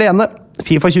 Alene,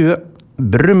 FIFA 20,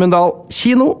 Brumunddal,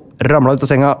 kino, ramla ut av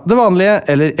senga, Det vanlige,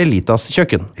 eller Elitas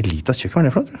kjøkken. Elitas kjøkken, hva er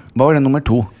det for noe? Hva var det nummer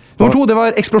 2? Nummer 2, det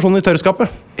var eksplosjonen i tørrskapet.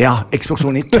 Ja,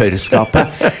 eksplosjonen i tørrskapet.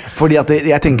 Fordi at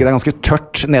jeg tenker det er ganske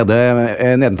tørt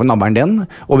nedenfor navlen din.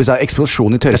 Og hvis det er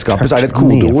eksplosjon i tørrskapet, så er det et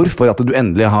kodeord for at du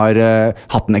endelig har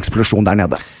hatt en eksplosjon der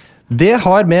nede. Det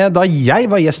har med da jeg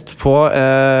var gjest på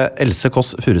Else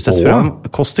Kåss Furuseths program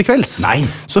Kåss til kvelds. Nei.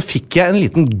 Så fikk jeg en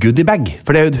liten goodiebag.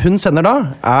 For det hun sender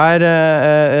da var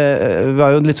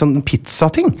jo litt sånn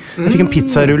pizzating. Jeg fikk en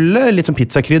pizzarulle, litt sånn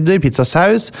pizzakrydder,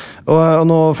 pizzasaus og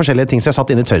noen forskjellige ting som jeg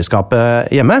satt inne i tørrskapet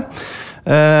hjemme.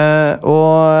 Og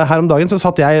her om dagen så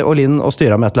satt jeg og Linn og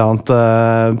styret med et eller annet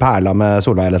perla med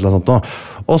Solveig eller et eller annet sånt nå.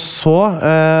 Og så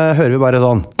hører vi bare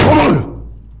sånn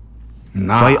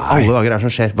Hva i alle dager er det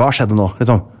som skjer? Hva skjedde nå?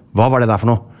 Liksom, hva var det der for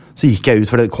noe? Så gikk jeg ut,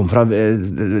 for det kom fra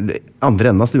andre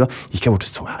enden av stua. Gikk jeg bort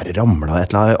og så her ramla det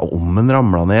et eller annet, ommen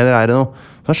ramla ned, eller er det noe?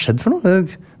 Hva har skjedd for noe?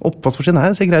 Oppvaskmaskinen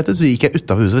her ser greit ut. Så gikk jeg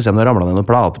utenfor huset for å se om det ramla ned noen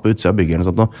plater på utsida av bygget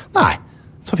eller noe sånt. Nei,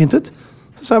 så fint ut.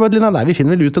 Så sa jeg bare til Lina, nei, vi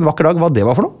finner vel ut en vakker dag hva det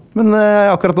var for noe. Men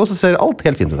akkurat nå så ser alt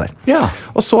helt fint ut her. Ja.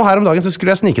 Og så her om dagen så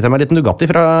skulle jeg snike til meg en liten Nugatti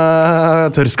fra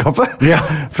tørrskapet. Ja.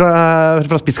 Fra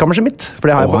spiskammerset mitt. For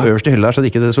det har jeg på øverste hylle der, så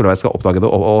ikke Solveig skal oppdage det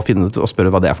og finne ut og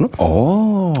spørre hva det er for noe.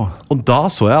 Og da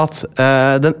så jeg at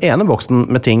den ene boksen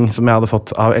med ting som jeg hadde fått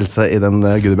av Else i den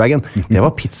goodiebagen, det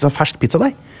var fersk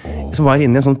pizzadeig. Som var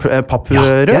inni en sånn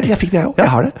papprør. Ja, jeg fikk det også. Jeg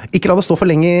har det. Ikke la det stå for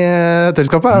lenge i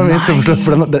tørrskapet,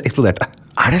 for den eksploderte.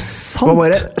 Er det sant? Det var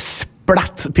bare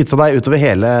splatt pizzadeig utover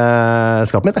hele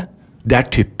skapet mitt. Det er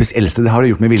typisk Else, det har du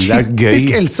gjort med vilje. Det er gøy.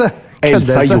 Typisk Else.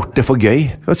 Else har gjort det for gøy.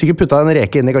 Du har sikkert puttet en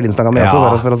reke inn i gardinstanga mi også,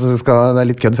 bare for at det er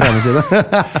litt kødd fra hennes side.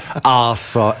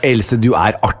 Altså, Else, du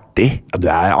er artig. Ja, du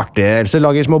er artig. Else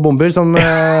lager små bomber som,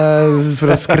 for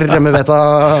å skremme vet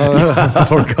av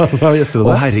folka som har gjester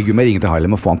hos deg. Å herregud, jeg ringer til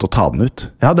Harlem og få han til å ta den ut.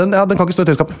 Ja, den kan ikke stå i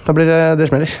tørrskapet. Da blir det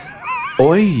smeller.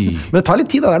 Oi! Men det tar litt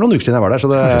tid, det er noen uker siden jeg var der. Så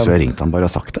kanskje så jeg ringte han bare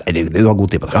og sagt det. Du har god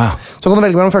tid på det. Ja. Så kan du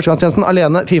velge mellom førstegangstjenesten,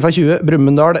 Alene, FIFA 20,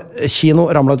 Brumunddal, kino,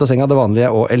 ramla ut av senga, Det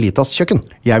vanlige og Elitas kjøkken.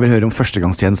 Jeg vil høre om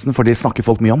førstegangstjenesten, for det snakker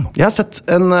folk mye om. Jeg har sett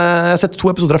 2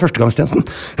 episoder av førstegangstjenesten.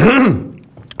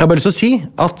 Jeg har bare lyst til å si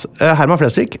at Herman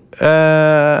Flesvig jeg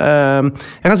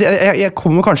kan si, jeg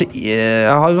kommer kanskje jeg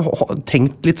har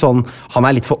tenkt litt sånn han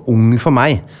er litt for ung for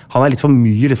meg. Han er litt for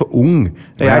mye, litt for ung.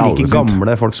 Jeg liker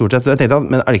gamle folk stort sett. Jeg tenkte at,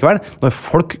 men allikevel, når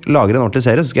folk lager en ordentlig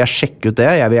serie, så skal jeg sjekke ut det.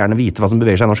 Jeg vil gjerne vite hva som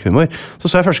beveger seg i norsk humor. Så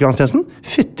jeg førstegangstjenesten.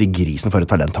 Fytti grisen for et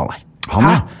talent han er. Han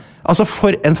er Altså, for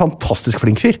en fantastisk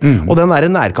flink fyr. Og den der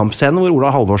nærkampscenen hvor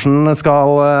Ola Halvorsen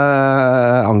skal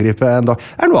angripe en dag,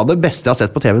 er noe av det beste jeg har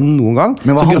sett på TV noen gang.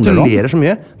 Men hva så handler det om? gratulerer så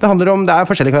mye. Det handler om, det er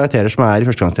forskjellige karakterer som er i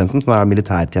førstegangstjenesten, som er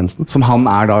militærtjenesten. Som han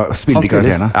er da, spiller de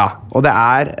karakterene. Ja, og det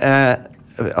er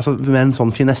altså, med en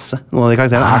sånn finesse. Noen av de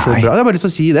karakterene er så bra. Jeg har bare lyst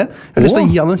til å si det. Jeg har lyst til å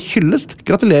gi han en hyllest.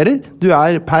 Gratulerer. Du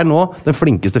er per nå den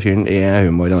flinkeste fyren i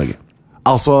humor i Norge.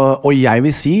 Altså, og jeg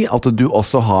vil si at du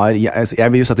også har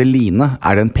jeg vil jo si at Line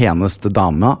er den peneste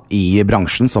dama i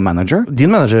bransjen som manager.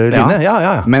 Din manager, Line?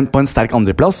 Ja. Men på en sterk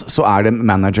andreplass så er det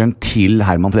manageren til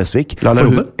Herman Flesvig.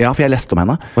 For jeg leste om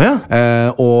henne.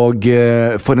 Og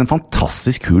for en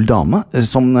fantastisk kul dame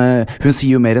som, hun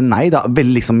sier jo mer enn nei da,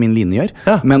 veldig liksom min Line gjør,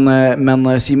 men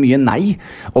sier mye nei.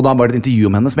 Og da var det et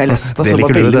intervju om henne som jeg leste, så det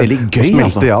var veldig gøy. Da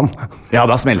smelte Jan. Ja,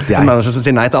 da smelte jeg. En manager som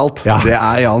sier nei til alt. Det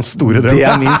er Jans store drøm. Det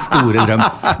er min store drøm.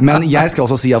 Men jeg skal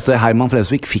også si at Herman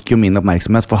Flesvig fikk jo min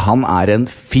oppmerksomhet, for han er en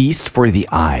feast for the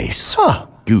eyes.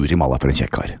 Guri malla for en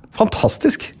kjekk kar.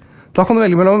 Fantastisk. Da kan du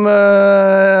velge mellom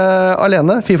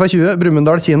Alene, FIFA 20,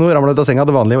 Brumunddal, kino, ramla ut av senga,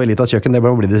 Det vanlige og Elitas kjøkken. Det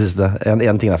bør bli det siste.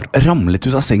 En ting derfra. Ramlet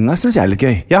ut av senga synes jeg er litt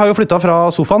gøy. Jeg har jo flyttet fra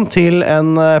sofaen til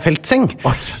en feltseng.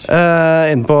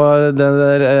 Inne på det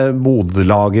der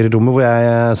bodelagerrommet hvor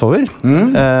jeg sover.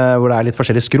 Hvor det er litt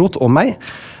forskjellig skrot om meg.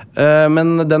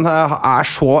 men den er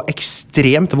så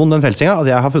ekstremt vond, den feltsenga, at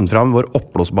jeg har funnet fram vår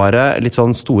oppblåsbare, litt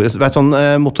sånn store, sånn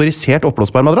motorisert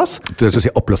oppblåsbar madrass. Du skal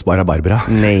si oppblåsbar av Barbara?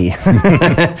 Nei.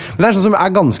 Men det er sånn som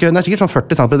er ganske høy, den er sikkert sånn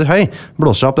 40 cm høy.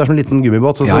 Blåser seg opp, det er som en liten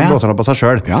gummibåt, så blåser den opp av seg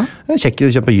selv. Ja. Kjekk,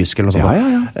 kjøp på Jysk eller noe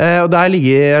sånt. Og der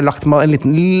ligger lagt en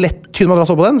liten lett tynn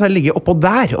madrass oppå den, så jeg ligger oppå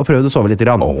der og prøvde å sove litt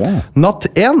grann.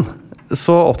 Natt 1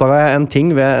 så oppdaget jeg en ting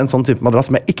ved en sånn type madrass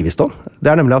som jeg ikke visste om.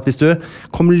 Det er nemlig at hvis du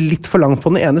kommer litt for langt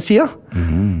på den ene siden,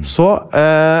 så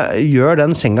gjør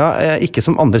den senga ikke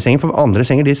som andre senger, for andre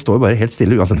senger de står bare helt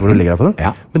stille uansett hvor du ligger deg på den.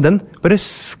 Men den bare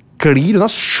sklir unna,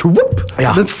 svopp!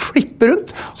 Den flipper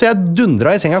rundt. Så jeg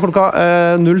dundra i senga klokka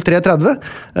 03.30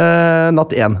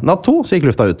 natt 1. Natt 2 så gikk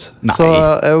lufta ut. Så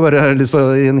jeg har bare lyst til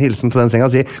å gi en hilsen til den senga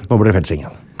og si, nå blir det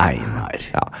feltsengen. Einar.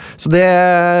 Ja. Så det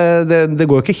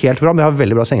går jo ikke helt bra, men det har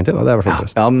veldig bra sengetid. Det er i hvert fall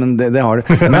trøst. Ja, men det har du.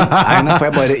 Men Einar,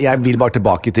 jeg vil bare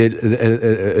tilbake til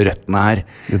røttene her.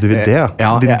 Du vil det,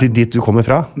 ja? Dit du kommer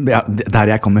fra? Ja,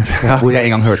 der jeg kommer fra. Hvor jeg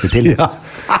en gang hørte til.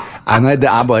 Einar, det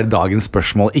er bare dagens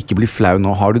spørsmål. Ikke bli flau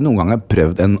nå. Har du noen gang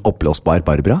prøvd en oppblåsbar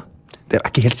Barbara? Jeg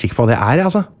er ikke helt sikker på hva det er,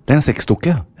 altså. Det er en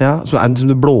sexdukke. Ja, som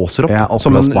du blåser opp. Ja,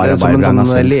 som en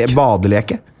sånn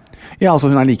badeleke. Ja,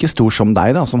 altså hun er like stor som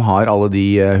deg da, som har alle de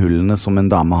hullene som en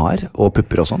dame har, og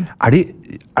pupper og sånn.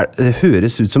 Det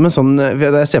høres ut som en sånn,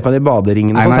 jeg ser på meg de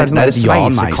baderingene, nei, det er et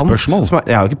ja-nei-spørsmål.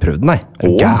 Jeg har jo ikke prøvd den, nei.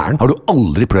 Har du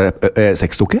aldri prøvd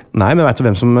sexdukke? Nei, men vet du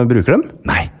hvem som bruker dem?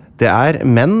 Nei. Det er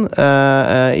menn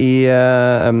i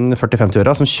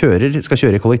 40-50-åra som skal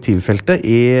kjøre i kollektivfeltet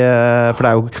for det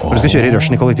er jo, når du skal kjøre i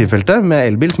rushen i kollektivfeltet med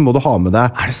elbil, så må du ha med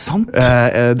deg. Er det sant? Det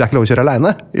er ikke lov å kjøre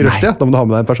alene i rushtida. Da må du ha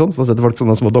med deg en person, så da setter folk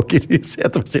sånne små dokker i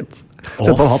setet sitt.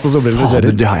 Setter på en hatt, og så blir det kjører.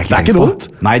 Det er ikke dumt.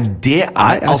 Nei, det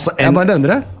er altså jeg bare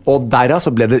nevner det. Og derav så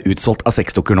ble det utsolgt av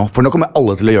sexdukker nå, for nå kommer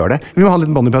alle til å gjøre det. Vi må ha en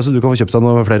liten banjopause, du kan få kjøpt seg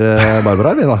noen flere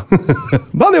Barbaraer, vi da.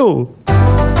 Banjo!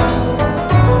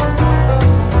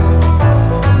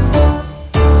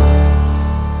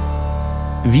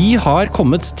 Vi har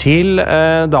kommet til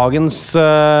dagens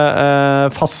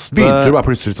faste... Begynte du bare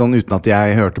plutselig sånn uten at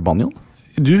jeg hørte banjoen?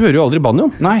 Du hører jo aldri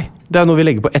banjoen. Nei. Det er noe vi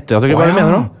legger på etter at dere bare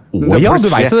mener nå. Ja, du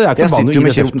vet det, jeg sitter jo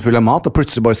med kjeften full av mat, og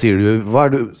plutselig bare sier du, hva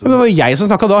er du? Men det var jo jeg som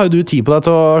snakket da, har du tid på deg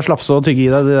til å slafse og tygge i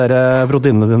deg de der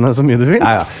proteinene dine så mye du vil?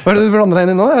 Ja. Hva er det du blander deg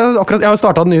inn i nå? Jeg har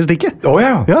startet det nye stikket.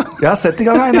 Ja. Jeg har sett i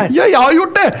gang her. Ja, jeg har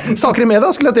gjort det! Saker i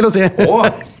media, skulle jeg til å si.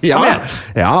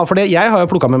 Ja, for jeg har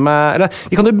jo plukket med meg, eller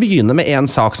vi kan jo begynne med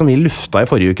en sak som vi lufta i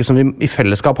forrige uke, som vi i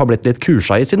fellesskap har blitt litt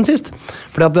kursa i siden sist.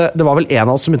 Fordi at det var vel en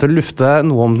av oss som begynte å lufte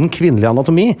noe om den kvinnelige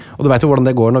anatomi, og du vet jo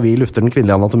hvordan det går når vi lufter den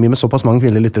kvinnelige anatomi med såpass mange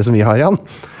kvinnelige lyttere som vi har, Jan.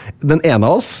 Den ene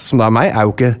av oss, som da er meg, er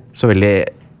jo ikke så veldig...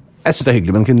 Jeg synes det er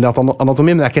hyggelig med den kvinnelige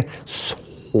anatomi, men jeg er ikke så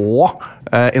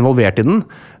involvert i den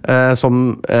som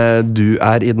du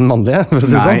er i den mannlige, for å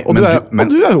si det sånn. Og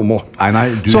du er homo. Nei,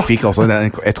 du fikk altså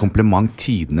et kompliment,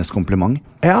 tidenes kompliment.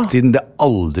 Ja. Siden det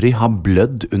aldri har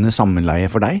blødd under sammenleie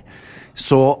for deg,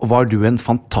 så var du en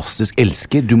fantastisk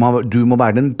elsker. Du må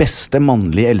være den beste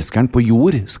mannlige elskeren på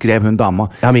jord, skrev hun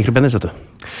dama. Jeg har mikropenis, vet du.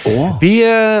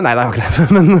 Nei, det har ikke det.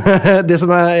 Men det som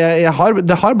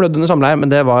det har blødd under samleie, men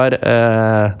det var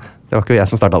ikke jeg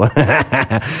som startet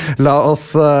det. La oss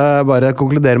bare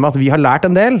konkludere med at vi har lært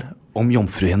en del. Om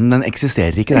jomfruhinnen, den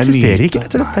eksisterer ikke. Det er myte.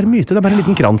 Det er myte, det er bare en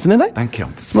liten krans inni der. Det er en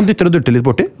krans. Man dytter og durter litt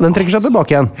borti, og den trekker seg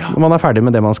tilbake igjen. Når man er ferdig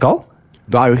med det man skal.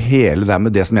 Da er jo hele det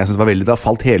med det som jeg synes var veldig, da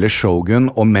falt hele Shogun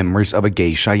og Memories of a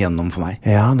Geisha gjennom for meg.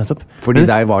 Ja, nettopp. Fordi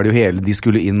der var det jo hele, de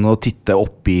skulle inn og titte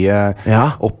oppi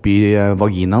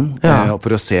vaginaen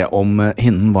for å se om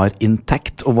hinnen var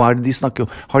intakt. Og hva er det de snakker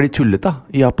om? Har de tullet da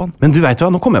i Japan? Men du vet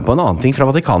hva, nå kommer jeg på en annen ting fra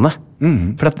Vatikanet.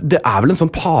 For at det er vel en sånn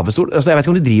pavestol, altså jeg vet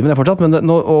ikke om de driver med det fortsatt, men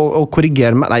å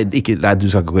korrigere meg, nei, du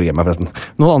skal ikke korrigere meg forresten.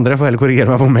 Noen andre får heller korrigere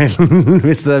meg på mail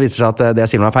hvis det viser seg at det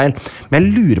jeg sier noe er feil. Men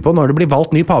jeg lurer på når det blir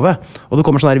valgt ny pave, og det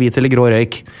kommer sånn her hvit eller grå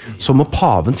røyk, så må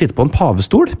paven sitte på en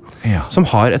pavestol som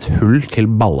har et hull til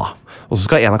balla. Og så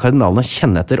skal en av kardinalene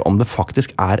kjenne etter om det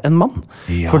faktisk er en mann.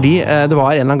 Ja. Fordi det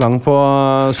var en eller annen gang på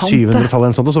 700-tallet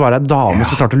eller sånt, og så var det en dame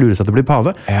som klarte å lure seg til å bli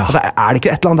pave. Ja. Og det er det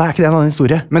ikke et eller annet, det er ikke det en annen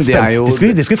historie. Men det er jo... De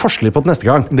skal vi forske litt på til neste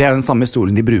gang. Det er jo den samme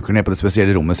stolen de bruker ned på det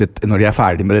spesielle rommet sitt når de er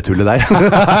ferdig med det tullet der.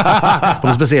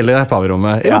 På det spesielle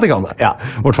paverommet i Vatikanet. Ja.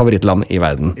 Vårt favorittland i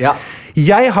verden. Ja.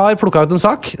 Jeg har plukket ut en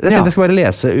sak. Jeg tenkte jeg skal bare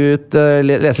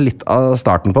lese litt av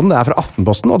starten på den. Det er fra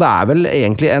Aftenposten, og det er vel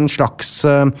egentlig en slags...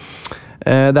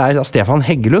 Det er Stefan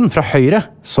Heggelund fra Høyre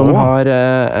som har,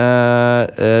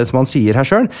 som han sier her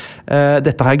selv,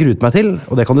 dette har jeg gruet meg til,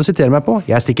 og det kan du sitere meg på.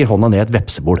 Jeg stikker hånda ned et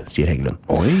vepsebol, sier Heggelund.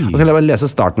 Og så vil jeg bare lese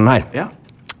starten her. Ja.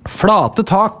 Flate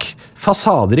tak,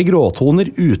 fasader I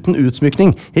gråtoner uten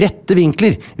utsmykning, rette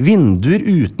vinkler, vinduer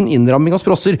uten innramming av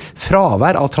sprosser,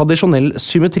 fravær av tradisjonell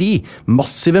symmetri,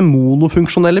 massive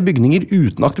monofunksjonelle bygninger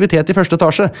uten aktivitet I første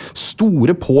etasje,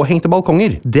 store påhengte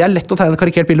balkonger. Det lett å tegne et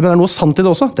karikert bilde, men det noe sant I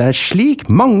det også. Det slik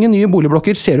mange nye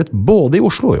boligblokker ser ut både I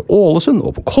Oslo, I Ålesund,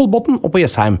 og på Kolbotn og på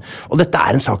Jessheim. Og dette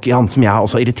en sak Jan, som jeg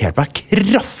også har irritert meg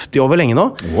kraftig over lenge nå.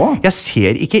 Wow. Jeg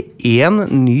ser ikke en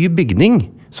ny bygning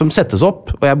som settes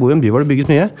opp, og jeg bor I en by hvor det bygges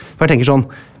mye, for jeg tenker sånn,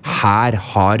 her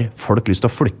har folk lyst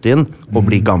til å flytte inn og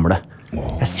bli gamle.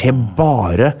 Jeg ser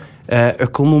bare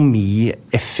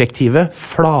økonomieffektive,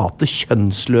 flate,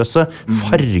 kjønnsløse,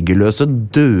 fargeløse,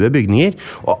 døde bygninger,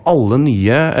 og alle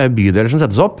nye bydeler som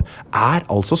settes opp,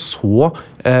 altså så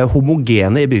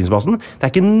homogene I bygningsmassen.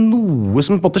 Det ikke noe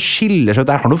som på en måte skiller seg ut.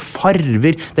 Det har noen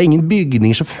farver, det ingen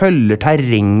bygninger som følger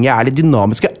terrenget, litt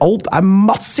dynamiske. Alt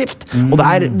massivt, og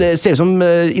det ser ut som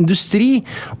industri.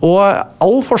 Og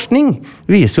all forskning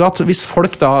viser jo at hvis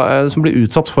folk da, som blir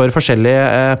utsatt for forskjellige,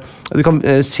 du kan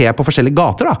se på forskjellige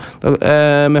gater da,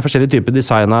 med forskjellige typer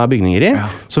design av bygninger I,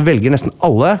 så velger nesten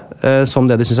alle, som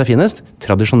det de synes finest,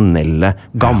 tradisjonelle,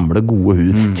 gamle, gode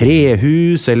hus.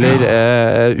 Trehus, eller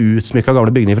utsmykket gamle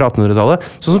bygninger fra 1800-tallet.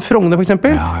 Sånn som Frogner for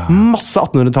eksempel. Masse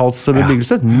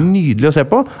 1800-tallsbebyggelse. Nydelig å se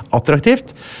på.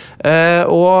 Attraktivt.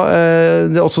 Og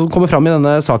det også kommer frem I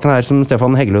denne saken her som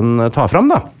Stefan Heggelund tar frem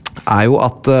da, jo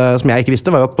at, som jeg ikke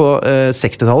visste, var jo at på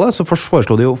 60-tallet så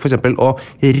foreslo de jo for eksempel å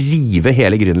rive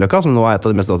hele Grünerløkka, som nå et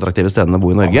av de mest attraktive stedene å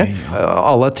bo I Norge.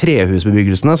 Alle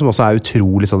trehusbebyggelsene, som også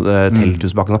utrolig sånn,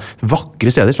 telthusbakken,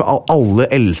 vakre steder som alle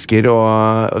elsker.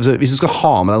 Altså, hvis du skal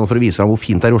ha med deg noe for å vise frem hvor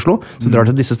fint det I Oslo, så drar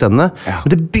du til disse stedene.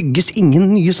 Men det bygges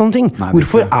ingen nye sånne ting.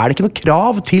 Hvorfor det ikke noe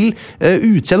krav til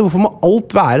utseende? Hvorfor må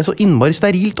alt være så innmari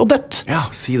sterilt og dødt? Ja,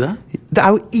 si det. Det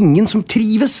jo ingen som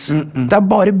trives. Det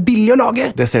bare billig å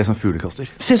lage. Det ser ut som fuglekasser.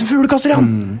 Det ser ut som fuglekasser, ja.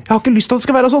 Jeg har ikke lyst til at det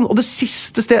skal være sånn. Og det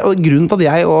siste sted, og grunnen til at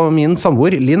jeg og min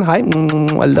samboer, Linn, hei,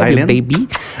 Linn. baby,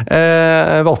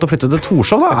 valgte å flytte til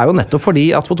Torshov, da, jo nettopp fordi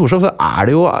at på Torshov så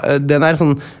det jo, den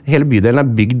sånn, hele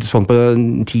bydelen bygd sånn på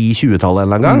 10-20-tallet en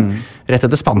eller annen gang. Rett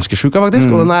etter spanskesjuka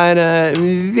faktisk, og den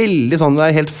veldig sånn,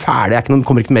 det helt ferdig,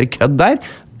 kommer ikke mer kødd der.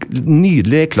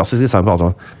 Nydelig klassisk design på alt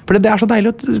sånn. For det så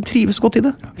deilig å trives godt I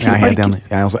det. Jeg helt enig.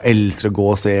 Jeg også elsker å gå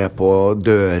og se på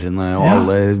dørene og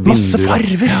alle vinduer. Masse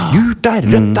farver, gult der,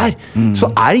 rødt der.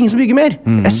 Så det ingen som bygger mer.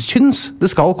 Jeg synes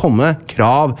det skal komme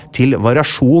krav til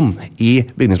variasjon I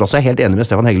bygningsplasser. Jeg helt enig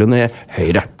med Stefan Heggelund I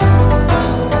Høyre.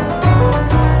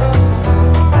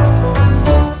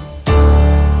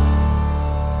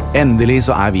 Endelig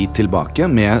så vi tilbake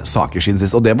med saker siden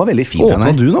sist, og det var veldig fint.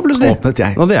 Åpnet du nå plutselig? Åpnet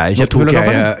jeg. Nå det jeg kjøpt full av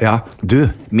kaffe. Ja, du,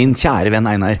 min kjære venn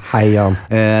Einar. Hei, Jan.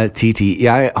 TT.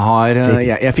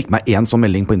 Jeg fikk meg en sånn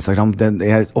melding på Instagram.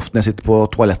 Ofte når jeg sitter på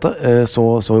toalettet,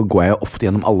 så går jeg ofte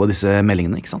gjennom alle disse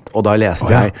meldingene, ikke sant? Og da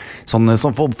leste jeg sånn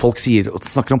som folk sier,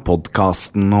 snakker om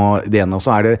podcasten og det ene, og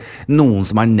så det noen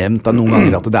som nevnt da, noen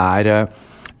ganger at det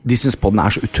de synes podden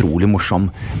så utrolig morsom,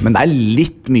 men det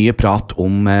litt mye prat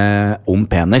om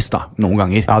penis da, noen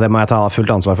ganger. Ja, det må jeg ta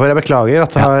fullt ansvar for. Jeg beklager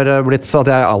at det har blitt så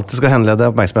at jeg alltid skal henlede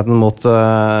oppmerksomheten mot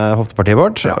hoftepartiet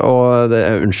vårt, og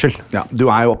unnskyld. Ja, du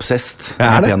jo obsessed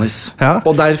med penis. Ja.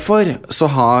 Og derfor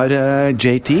så har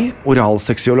JT,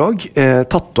 oralseksiolog,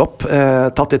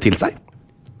 tatt det til seg.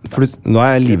 For nå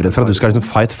jeg livredd for at du skal liksom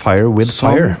fight fire with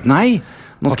fire. Nei,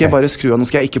 nå skal jeg bare skru av, nå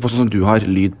skal jeg ikke få sånn som du har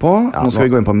lyd på. Nå skal vi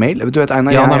gå inn på mail. Du vet,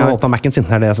 Einar, han har åpnet Mac'en sin,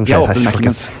 det som skjer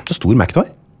her. Så stor Mac du har.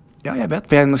 Ja, jeg vet,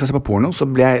 for når jeg skal se på porno, så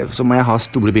må jeg ha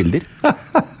store bilder.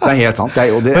 Det helt sant.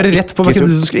 Var det rett på Mac'en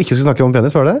du ikke skulle snakke om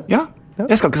penis, var det? Ja,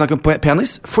 jeg skal ikke snakke om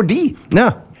penis, fordi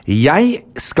jeg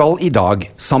skal I dag,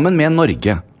 sammen med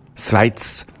Norge,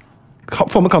 Sveits,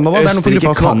 få med Kanada, Østerrike,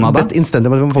 Kanada,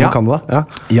 Kanada.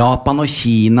 Japan og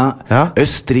Kina,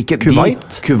 Østerrike,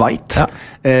 Kuwait,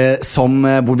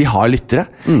 hvor vi har lyttere.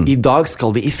 I dag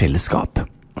skal vi I fellesskap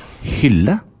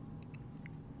hylle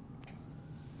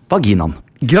vaginaen.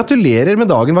 Gratulerer med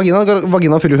dagen, vagina.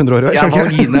 Vagina fyller 100 år. Ja,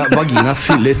 vagina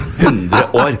fyller 100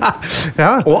 år.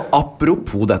 Og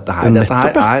apropos dette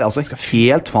her altså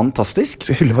helt fantastisk.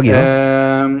 Skal hylle vagina.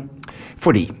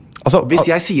 Fordi, hvis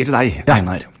jeg sier til deg,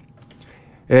 Einar,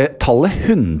 tallet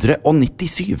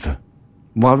 197,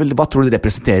 hva tror du det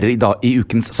representerer I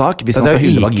ukens sak, hvis man skal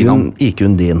hylle vaginaen?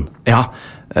 IQ-en din. Ja.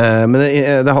 Men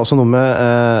det har også noe med,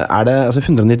 det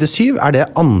 197, det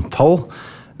antall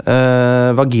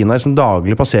vaginaer som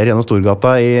daglig passerer gjennom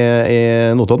Storgata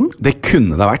I Notodden? Det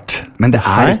kunne det vært, men det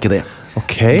ikke det.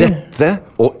 Okay. Dette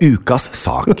og ukas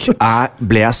sak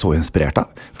ble jeg så inspirert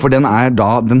av, for den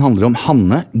handler om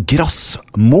Hanne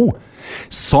Grassmo,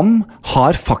 som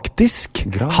har faktisk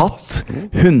hatt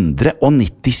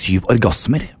 197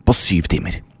 orgasmer på 7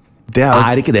 timer.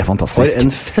 Er ikke det fantastisk? For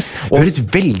en fest. Og det høres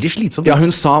veldig slitsomt ut. Ja,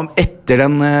 hun sa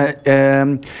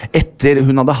etter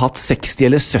hun hadde hatt 60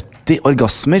 eller 70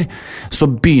 orgasmer, så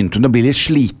begynte hun å bli litt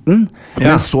sliten,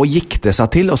 men så gikk det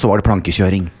seg til, og så var det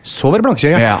plankekjøring.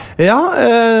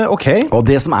 Ok. Og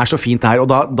det som så fint her, og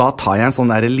da tar jeg en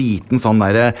sånn der liten sånn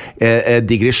der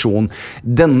digresjon.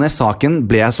 Denne saken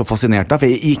ble jeg så fascinert av, for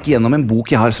jeg gikk gjennom en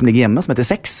bok jeg har som ligger hjemme, som heter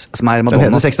Sex, som Madonna.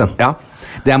 Den heter Sex, den. Ja.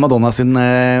 Det Madonna sin,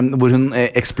 hvor hun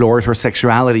explored her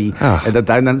sexuality. Det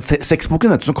den sexboken,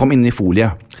 vet du, som kom inn I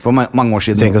folie for mange år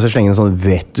siden. Du trenger ikke å slenge en sånn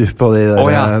vet du på de der,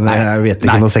 jeg vet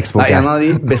ikke noe sexbok. Det en av de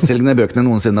bestselgende bøkene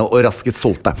noensinne, og raskest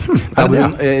solgte. Der hvor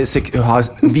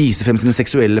hun viser frem sine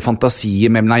seksuelle fantasier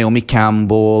med Naomi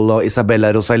Campbell og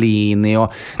Isabella Rossellini,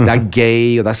 og det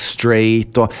gay, og det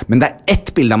straight, men det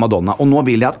ett bilde av Madonna, og nå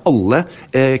vil jeg at alle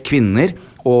kvinner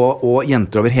og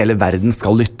jenter over hele verden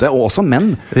skal lytte, og også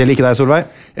menn. Det gjelder ikke deg, Solveig?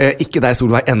 Ikke deg,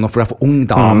 Solveig, ennå, for du for ung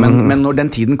da, men når den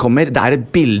tiden kommer, det et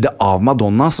bilde av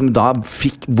Madonna som da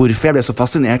fikk, hvorfor jeg ble så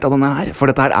fascinert av denne her, for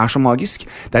dette her så magisk.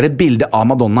 Det et bilde av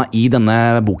Madonna I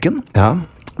denne boken. Ja.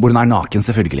 Hvor hun naken,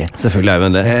 selvfølgelig. Selvfølgelig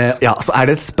hun det. Ja, så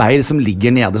det et speil som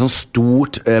ligger nede, sånn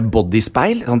stort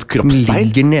bodyspeil, sånn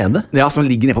kroppsspeil. Ligger nede? Ja, som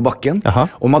ligger nede på bakken. Aha.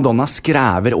 Og Madonna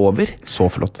skræver over.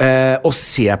 Så flott. Og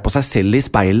ser på seg selv I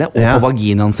speilet, og på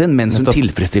vaginaen sin, mens hun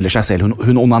tilfredsstiller seg selv.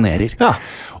 Hun onanerer. Ja.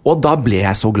 Og da ble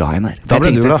jeg så glad I henne. Da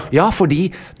ble du glad? Ja, fordi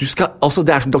du skal, altså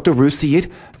det som Dr. Ruth sier,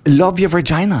 love your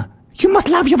vagina. You must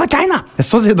love your vagina!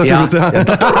 Så sier Dr. Ruth,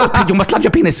 You must love your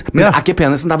penis! Men det ikke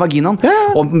penisen, det vaginaen.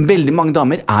 Og veldig mange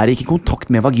damer ikke I kontakt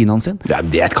med vaginaen sin.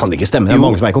 Det kan ikke stemme. Det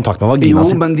mange som I kontakt med vaginaen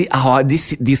sin. Jo, men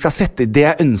de skal sette, det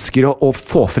jeg ønsker å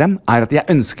få frem, at jeg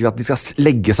ønsker at de skal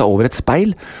legge seg over et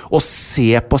speil, og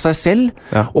se på seg selv,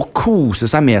 og kose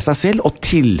seg med seg selv, og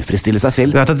tilfredsstille seg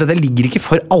selv. Dette ligger ikke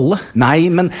for alle. Nei,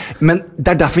 men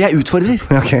det derfor jeg utfordrer.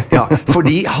 Okay. Ja,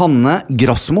 fordi Hanne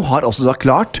Grosmo har også da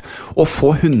klart å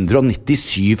få 197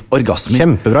 orgasmer.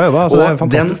 Kjempebra jobba, altså, det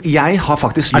fantastisk. Jeg har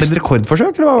faktisk lyst... det et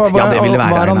rekordforsøk, eller hva ja, det ville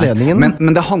være anledningen?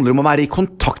 Men det handler om å være I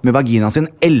kontakt med vaginaen sin,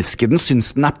 elske den,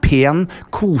 synes den pen,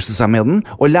 kose seg med den,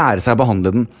 og lære seg å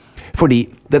behandle den. Fordi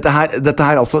dette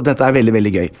veldig,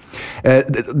 veldig gøy.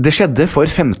 Det skjedde for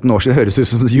 15 år siden, det høres ut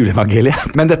som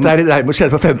juleevangeliet, men dette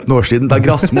skjedde for 15 år siden, da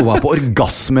Grasmo var på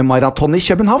orgasmemaraton I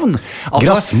København. Altså,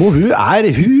 Grasmo, hun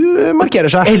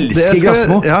markerer seg. Elsker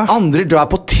Grasmo. Ja. Andre drar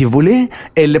på Tivoli,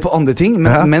 eller på andre ting,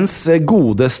 mens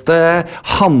godeste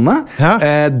Hanne,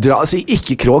 altså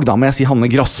ikke Krog, da må jeg si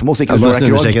Hanne Grasmo, så ikke det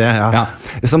Krog,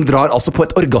 som drar altså på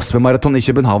et orgasmemaraton I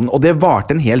København, og det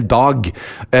varte en hel dag,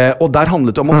 og der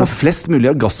handlet det om å få flest mulig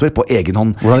orgasmer på egen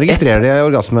hånd. Hvordan registrerer de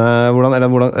orgasme?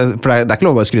 For det ikke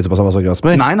lov å skryte på seg masse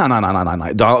orgasmer? Nei.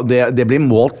 Det blir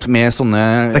målt med sånne...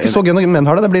 Det ikke så gøy når menn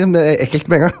har det blir ekkelt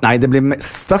med en gang. Nei, det blir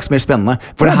straks mer spennende.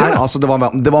 For det her, altså, det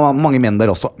var mange menn der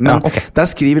også. Men der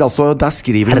skriver de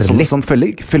sånn som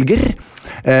følger.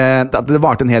 Det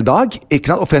varte en hel dag, ikke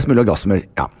sant? Og flest mulig orgasmer.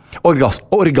 Ja.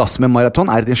 Orgasmemaraton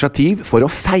et initiativ for å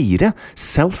feire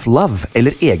self-love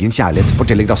eller egen kjærlighet,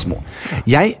 forteller Grasmo.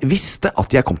 Jeg visste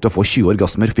at jeg kom til å få 20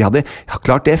 orgasmer, for jeg hadde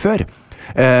klart det før.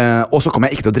 Og så kom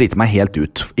jeg ikke til å drite meg helt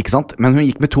ut, ikke sant? Men hun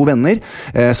gikk med 2 venner,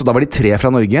 så da var de 3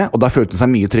 fra Norge, og da følte hun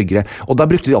seg mye tryggere. Og da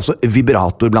brukte de altså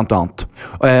vibrator blant annet.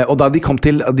 Og da de kom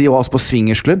til, de var altså på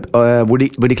swingersklubb, hvor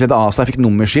de kledde av seg, fikk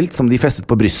nummerskilt som de festet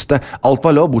på brystet. Alt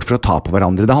var lov, bort for å ta på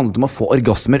hverandre. Det handlet om å få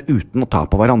orgasmer uten å ta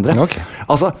på hverandre.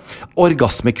 Altså,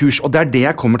 orgasmekurs, og det det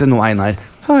jeg kommer til nå, Einar.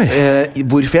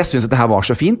 Hvorfor jeg synes at det her var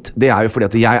så fint, det jo fordi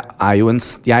at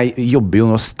jeg jobber jo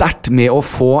nå sterkt med å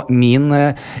få min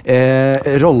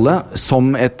rolle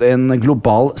som en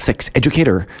global sex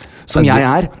educator, som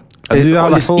jeg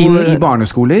inn I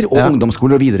barneskoler og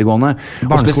ungdomsskoler og videregående.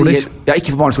 Barneskoler? Ja,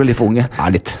 ikke for barneskoler, litt for unge.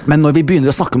 Men når vi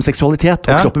begynner å snakke om seksualitet,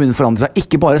 og kroppen begynner å forandre seg,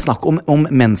 ikke bare snakk om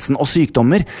mensen og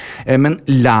sykdommer, men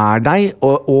lær deg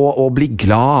å bli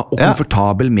glad og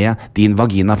komfortabel med din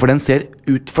vagina, for den ser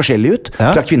forskjellig ut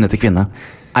fra kvinne til kvinne.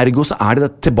 Ergo så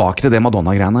det tilbake til det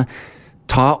Madonna-greiene.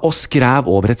 Ta og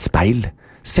skræv over et speil.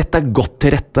 Sett deg godt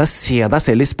til rette, se deg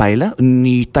selv I speilet,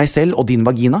 nyt deg selv og din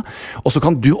vagina, og så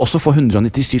kan du også få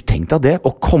 197, tenk deg det,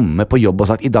 og komme på jobb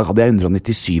og sagt, I dag hadde jeg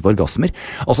 197 orgasmer.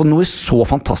 Altså noe så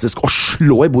fantastisk å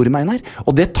slå I bordet med, Einar,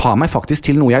 og det tar meg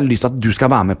faktisk til noe jeg har lyst til at du skal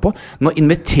være med på. Nå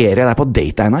inviterer jeg deg på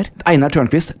date, Einar. Einar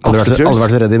Tørnqvist, Aldri vært så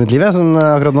redd I mitt liv, som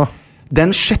akkurat nå.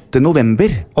 Den 6.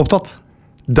 november. Opptatt.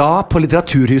 Da på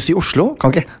Litteraturhuset I Oslo.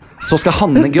 Kan ikke. så skal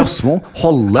Hanne Grosmo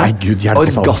holde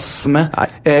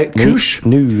orgasme-kurs.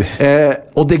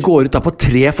 Og det går ut da på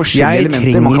 3 forskjellige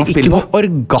elementer man kan spille på. Jeg trenger ikke noe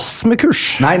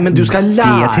orgasmekurs. Nei, men du skal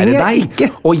lære deg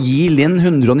å gi Linn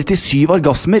 197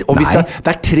 orgasmer. Og det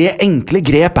er 3 enkle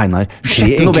grep, Einar.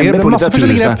 6. november på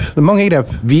Litteraturhuset. Mange grep.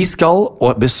 Vi skal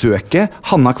besøke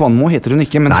Hanna Kvanmo, heter hun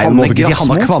ikke, men Nei, Hanne Grosmo. Nei,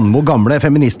 Hanna Kvanmo, gamle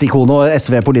feministikone og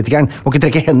SV-politikeren. Må ikke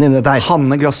trekke henne inn i dette her.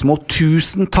 Hanne Grosmo,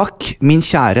 tusen takk, min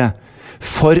kjære.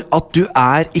 For at du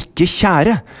ikke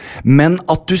kjære, men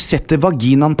at du setter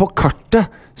vaginaen på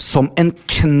kartet som en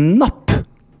knapp.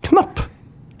 Knapp?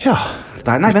 Ja.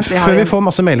 Nei, vent, Før vi får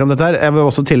masse mailer om dette her, jeg vil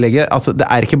også tillegge at det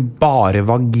ikke bare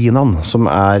vaginaen som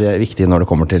viktig når det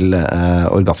kommer til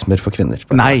orgasmer for kvinner.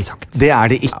 Nei, det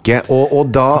det ikke, og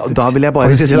da vil jeg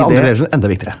bare si det. Det enda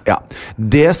viktigere. Ja,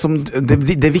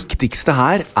 det viktigste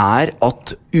her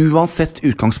at uansett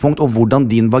utgangspunkt og hvordan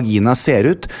din vagina ser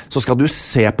ut, så skal du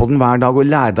se på den hver dag og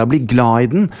lære deg å bli glad i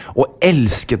den, og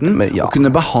elske den, og kunne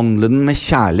behandle den med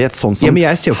kjærlighet, sånn som men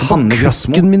jeg ser jo ikke på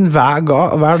kukken min hver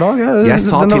dag. Jeg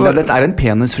sa til deg, dette en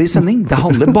penisfri sending. Det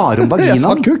handler bare om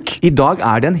vaginaen. I dag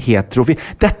det en heterofil.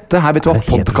 Dette her, vet du hva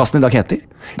podcasten i dag heter?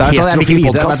 Heterofil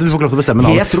podcast. Du får ikke lov til å bestemme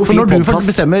navnet. For når du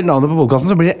bestemmer navnet på podcasten,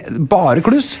 så blir det bare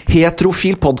kluss.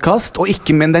 Heterofil podcast,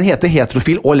 men den heter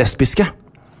heterofil og lesbiske.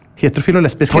 Heterofil og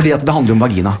lesbiske. Fordi at det handler om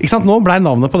vagina. Ikke sant? Nå ble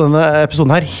navnet på denne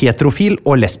episoden her heterofil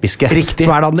og lesbiske. Riktig.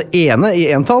 Så da det ene i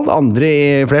entall, det andre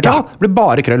i flertall. Ja. Det blir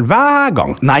bare krøll hver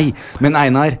gang. Nei, men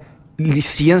Einar,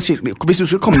 hvis du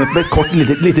skulle komme med et kort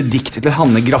lite dikt til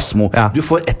Hanne Grosmo, du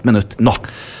får 1 minutt nå.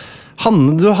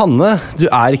 Hanne, du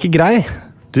ikke grei.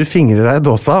 Du fingrer deg i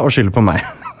dåsa og skylder på meg.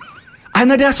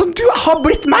 Einar, det sånn du har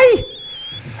blitt meg!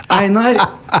 Einar,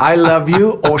 I love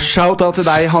you, og shout-out til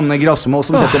deg, Hanne Grosmo,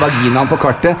 som setter vaginaen på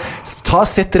kartet.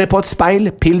 Sett dere på et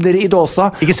speil, pill dere i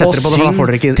dåsa, ikke sett dere på det, for da får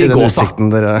dere ikke i den utsikten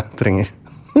dere trenger.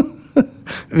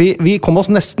 Vi kom oss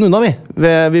nesten unna, vi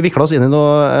viklet oss inn i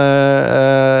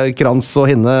noe krans og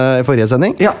hinne i forrige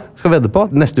sending. Ja. Skal vedde på,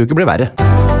 neste uke blir verre.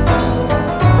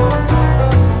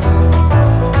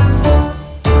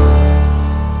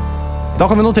 Da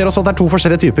kan vi notere oss at det 2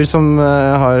 forskjellige typer som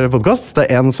har podcast. Det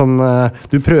en som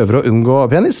du prøver å unngå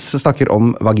penis, snakker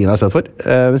om vagina i stedet for.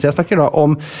 Mens jeg snakker da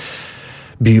om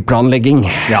byplanlegging.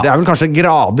 Ja. Det vel kanskje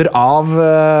grader av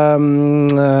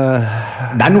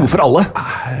det noe for alle.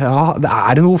 Ja,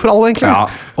 det noe for alle, egentlig. Ja.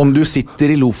 Om du sitter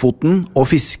i Lofoten og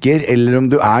fisker, eller om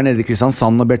du nede i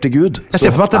Kristiansand og ber til Gud, jeg ser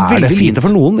for meg at det veldig lite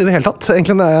for noen i det hele tatt.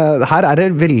 Egentlig, her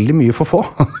det veldig mye for få.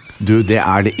 Du, det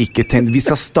det ikke tenkt. Vi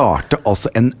skal starte altså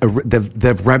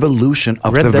the revolution of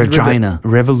the vagina.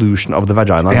 Revolution of the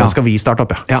vagina. Den skal vi starte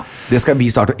opp, ja. Det skal vi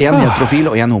starte. En heterofil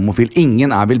og en homofil. Ingen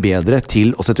vel bedre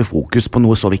til å sette fokus på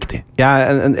noe så viktig.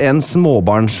 En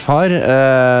småbarnsfar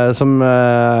som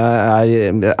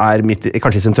midt,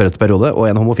 kanskje i sin tørreste periode, og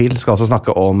en homofil skal altså snakke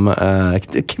om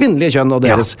kvinnelige kjønn og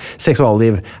deres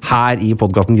seksualliv her i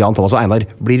podcasten Jan Thomas og Einar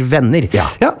blir venner.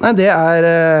 Nei, det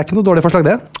ikke noe dårlig forslag,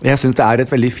 det. Jeg synes det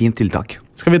et veldig fint tiltak.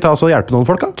 Skal vi ta oss og hjelpe noen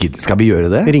folk, da? Skal vi gjøre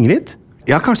det? Ringe litt?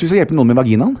 Ja, kanskje vi skal hjelpe noen med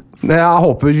vaginaen? Jeg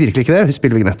håper virkelig ikke det. Vi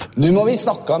spiller vignett. Nå må vi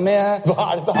snakke med...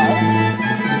 Hva dette her?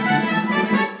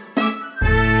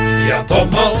 Jan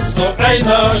Thomas og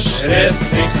Einars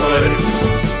redningskorps.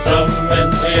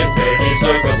 Sammen så hjelper de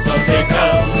så godt som de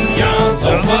kan. Jan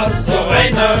Thomas og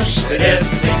Einars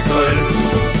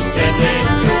redningskorps. Send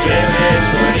inn problemer,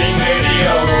 så ringer de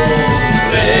om.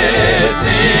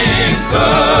 Redningskorps!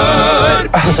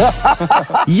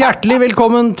 Hjertelig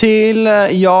velkommen til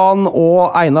Jan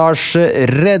og Einars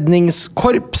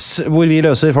redningskorps, hvor vi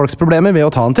løser folks problemer ved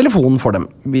å ta en telefon for dem.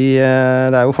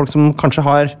 Det jo folk som kanskje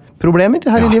har problemer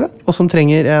her i livet, og som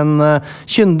trenger en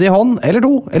kyndig hånd, eller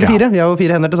 2, eller 4, vi har jo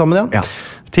 4 hender til sammen igjen,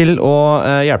 til å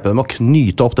hjelpe dem å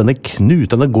knyte opp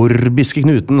denne gordiske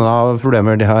knuten av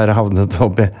problemer de har havnet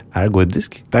opp i. Det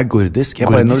gordisk? Det gordisk.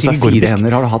 Når du sa 4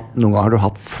 hender, noen gang har du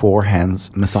hatt 4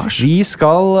 hands massage? Vi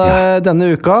skal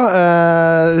denne uka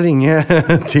ringe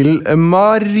til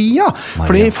Maria.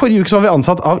 Fordi forrige uke så var vi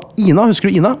ansatt av Ina. Husker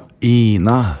du Ina?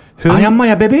 Ina. Ja,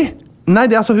 Maja Baby. Nei,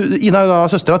 Ina jo da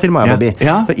søstera til Maja Baby.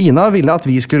 For Ina ville at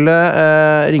vi skulle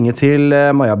ringe til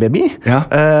Maja Baby,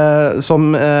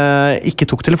 som ikke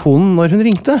tok telefonen når hun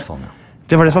ringte.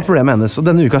 Det var det som var problemet hennes. Og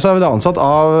denne uka så har vi da ansatt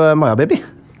av Maja Baby.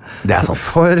 Det sant.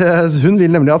 For hun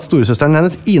vil nemlig at storesøsteren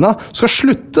hennes, Ina, skal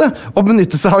slutte å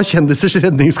benytte seg av kjendisers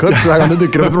redningskorps hver gang det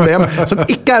dukker opp et problem som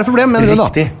ikke et problem, men hun da.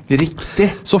 Riktig.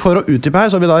 Så for å utdype her,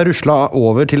 så har vi da ruslet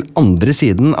over til andre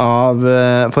siden av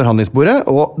forhandlingsbordet,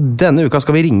 og denne uka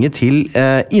skal vi ringe til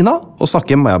Ina og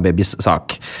snakke om Maja Babys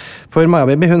sak. For Maja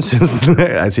Baby, hun syns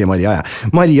jeg sier Maria,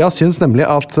 jeg. Maria syns nemlig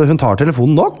at hun tar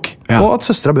telefonen nok, og at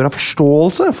søstera bør ha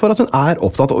forståelse for at hun er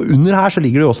opptatt. Og under her så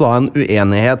ligger det jo også da en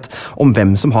uenighet om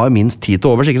hvem som har minst tid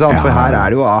til overs, ikke sant? For her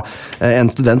er det jo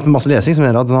en student med masse lesing som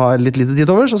mener at hun har litt lite tid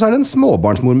til overs, og så er det en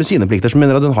småbarnsmor med sine plikter som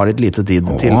mener at hun har litt lite tid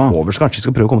til overs. Kanskje vi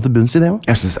skal prøve å komme til bunns i det også?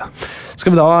 Jeg synes det.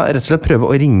 Skal vi da rett og slett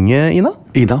prøve å ringe Ina?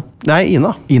 Ida? Nei,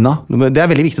 Ina. Det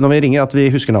er veldig viktig når vi ringer at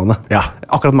vi husker navnet. Ja.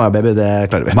 Akkurat Maja Baby, det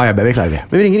klarer vi. Maja Baby klarer vi.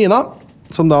 Men vi ringer Ina,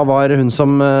 som da var hun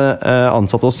som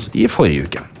ansatte oss i forrige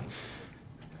uke.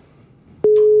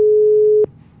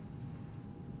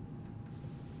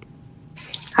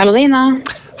 Hallo, det er Ina.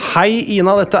 Hei,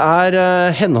 Ina. Dette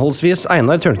er henholdsvis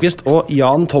Einar Tørnquist og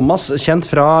Jan Thomas, kjent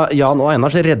fra Jan og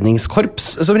Einars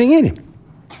redningskorps, som ringer.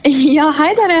 Ja,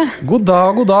 hei dere. God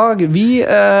dag, god dag. Vi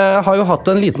har jo hatt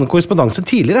en liten korrespondanse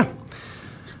tidligere.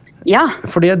 Ja.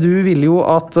 Fordi du ville jo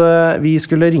at vi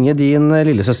skulle ringe din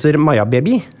lillesøster Maja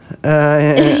Baby.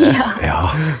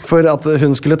 For at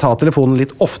hun skulle ta telefonen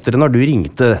litt oftere når du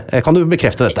ringte. Kan du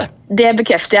bekrefte dette? Det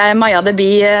bekrefter jeg. Maja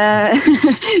Baby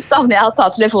savner jeg å ta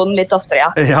telefonen litt oftere,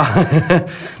 ja.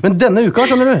 Men denne uka,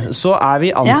 skjønner du, så er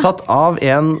vi ansatt av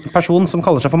en person som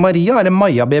kaller seg for Maria, eller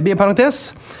Maja Baby i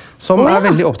parentes, som er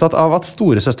veldig opptatt av at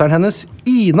storesøsteren hennes,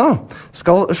 Ina,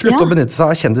 skal slutte å benytte seg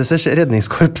av kjendisers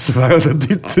redningskorps hver gang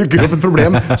det dukker opp et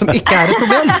problem som ikke er et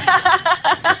problem.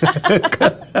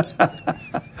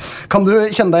 Kan du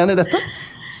kjenne deg igjen i dette?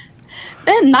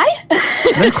 Nei.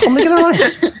 Men du kan ikke det,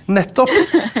 nei. Nettopp.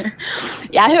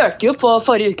 Jeg hørte jo på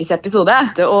forrige ukes episode,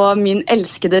 og min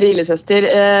elskede lillesøster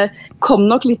kom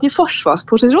nok litt i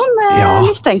forsvarsposisjon,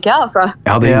 mistenker jeg, altså.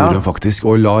 Ja, det gjorde hun faktisk,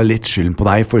 og la litt skylden på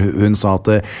deg, for hun sa at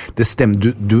det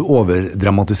stemmer, du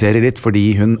overdramatiserer litt,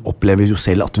 fordi hun opplever jo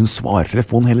selv at hun svarer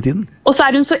telefonen hele tiden. Og så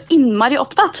er hun så innmari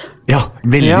opptatt. Ja,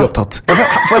 veldig opptatt.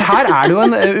 For her er det jo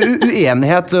en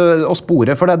uenighet å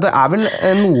spore, for det er vel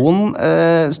noen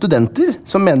studenter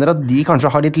som mener at de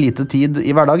kanskje har litt lite tid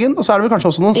i hverdagen, og så er det vel kanskje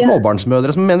også noen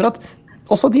småbarnsmødre som mener at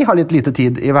også de har litt lite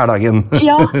tid i hverdagen.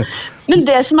 Ja, men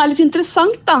det som er litt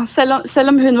interessant da, selv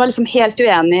om hun var liksom helt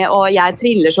uenig, og jeg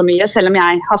triller så mye, selv om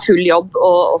jeg har full jobb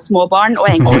og små barn,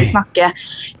 og egentlig snakke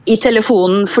i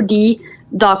telefonen, fordi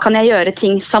da kan jeg gjøre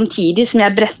ting samtidig som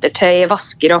jeg bretter tøy,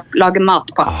 vasker opp, lager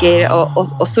matpakker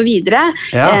og så videre.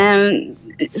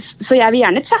 Så jeg vil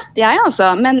gjerne chatte, jeg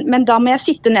altså, men da må jeg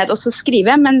sitte ned og så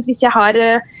skrive, men hvis jeg har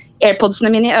AirPodsene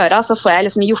mine i øra, så får jeg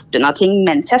liksom gjort unna ting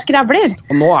mens jeg skravler.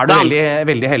 Og nå er du veldig,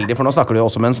 veldig heldig, for nå snakker du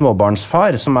også med en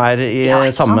småbarnsfar som er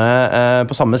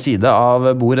på samme side av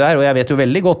bordet der, og jeg vet jo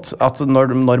veldig godt at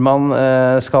når man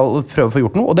skal prøve å få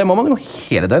gjort noe, og det må man jo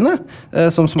hele døgnet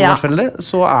som småbarnsforeldre,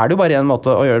 så er det jo bare en måte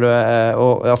å gjøre det,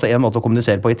 altså en måte å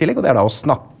kommunisere på i tillegg, og det er da å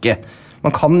snakke.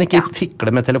 Man kan ikke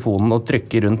fikle med telefonen og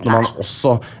trykke rundt når man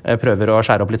også prøver å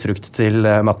skjære opp litt frukt til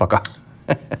matpakka.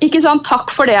 Ikke sant,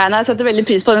 takk for det, Einar. Jeg setter veldig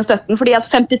pris på den støtten, fordi at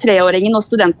 53-åringen og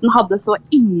studenten hadde så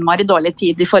innmari dårlig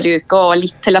tid i forrige uke, og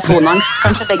litt telefonangst,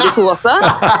 kanskje begge to også.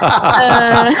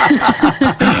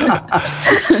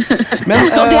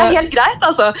 Og det er helt greit,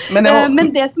 altså.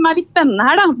 Men det som er litt spennende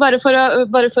her, da, bare for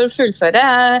å fullføre,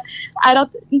 er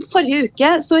at forrige uke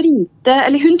så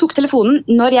hun tok telefonen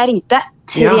når jeg ringte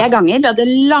 3 ganger. Vi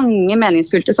hadde lange,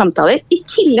 meningsfylte samtaler. I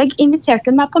tillegg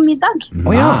inviterte hun meg på middag.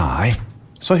 Nei.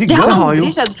 Så hyggelig. Det har aldri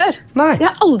skjedd før. Det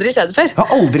har aldri skjedd før.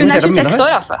 Hun er 26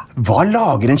 år, altså. Hva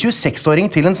lager en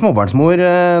 26-åring til en småbarnsmor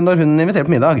når hun inviterer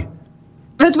på middag?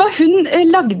 Vet du hva, hun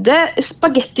lagde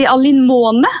spagetti al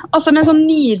limone, altså med sånn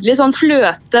nydelig sånn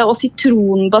fløte- og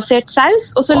sitronbasert saus,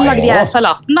 og så lagde jeg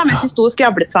salaten da, mens vi sto og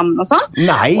skravlet sammen og sånn.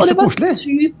 Nei, så koselig. Og det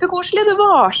var superkoselig, det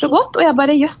var så godt, og jeg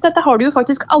bare, jøss, dette har du jo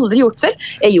faktisk aldri gjort før.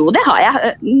 Jo, det har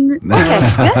jeg.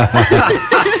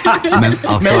 Men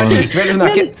likevel,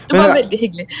 det var veldig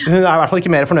hyggelig. Hun er i hvert fall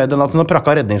ikke mer fornøyd enn at hun har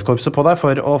prakket redningskorpset på deg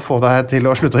for å få deg til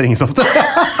å slutte å ringe så ofte.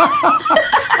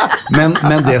 Men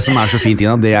det som er så fint,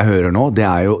 Ina, det jeg hører nå, det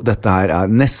er jo, dette her er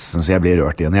nesten så jeg blir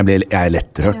rørt igjen. Jeg er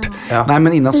lett rørt. Nei,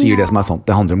 men Ina sier det som er sant.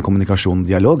 Det handler om kommunikasjon og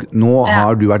dialog. Nå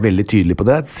har du vært veldig tydelig på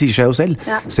det. Det sier seg jo selv.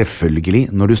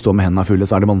 Selvfølgelig, når du står med hendene fulle,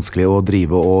 så er det vanskelig å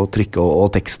drive og trykke og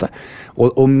tekste.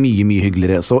 Og mye, mye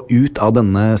hyggeligere. Så ut av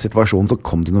denne situasjonen så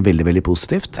kom det noe veldig, veldig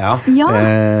positivt.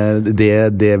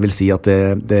 Det vil si at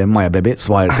Maja Baby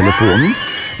svarer telefonen,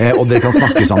 og dere kan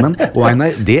snakke sammen. Og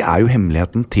Einar, det er jo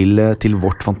hemmeligheten til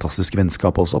vårt fantastiske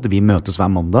vennskap også, at vi møtes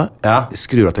hver mandag,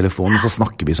 skrur av telefonen, så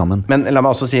snakker vi sammen. Men la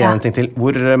meg også si en ting til.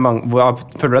 Hvor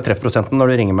føler du deg treffprosenten når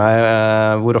du ringer meg?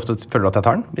 Hvor ofte føler du at jeg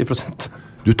tar den i prosent?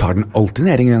 Du tar den alltid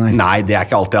ned, Ringen her. Nei, det er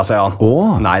ikke alltid, altså, Jan.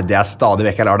 Nei, det er stadig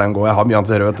vekk jeg lar den gå. Jeg har mye annet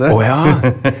å gjøre, vet du. Ja.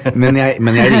 Men jeg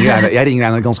ringer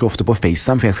Einar ganske ofte på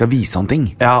FaceTime, for jeg skal vise han ting.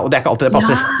 Ja, og det er ikke alltid det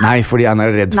passer. Nei, fordi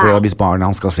Einar er redd for hvis barnet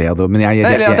han skal se det. Men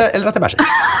eller at jeg bæsjer.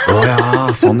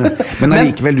 Ja, sånn. Men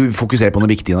allikevel, du fokuserer på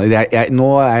noe viktig. Nå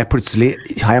har jeg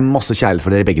masse kjærlighet for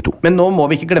dere begge to. Men nå må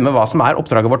vi ikke glemme hva som er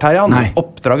oppdraget vårt her, Jan. Nei.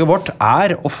 Oppdraget vårt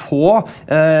er å få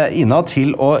Ina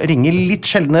til å ringe litt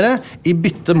sjeldnere i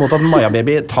bytte mot at Maja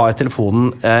Baby tar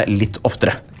telefonen litt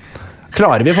oftere.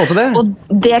 Klarer vi å få til det? Og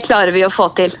det klarer vi å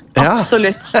få til.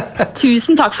 Absolutt.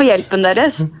 Tusen takk for hjelpen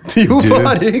deres. Jo,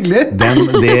 bare hyggelig.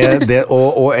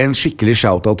 Og en skikkelig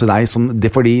shoutout til deg,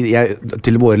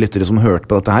 til våre lyttere som hørte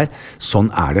på dette her.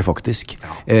 Sånn er det faktisk.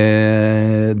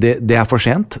 Det er for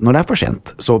sent. Når det er for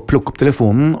sent, så plukk opp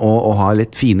telefonen og ha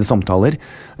litt fine samtaler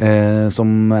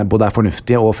som både er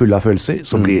fornuftige og fulle av følelser,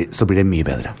 så blir det mye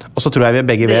bedre. Og så tror jeg vi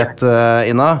begge vet,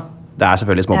 Ina, det er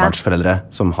selvfølgelig småbarnsforeldre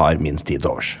som har minst tid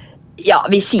til overs. Ja,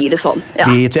 vi sier det sånn. Ja.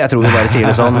 Jeg tror vi bare sier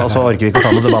det sånn, og så orker vi ikke å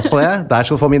ta noe debatt på det. Der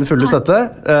skal du få min fulle støtte.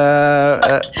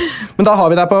 Men da har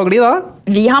vi deg på glid, da.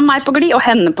 Vi har meg på glid, og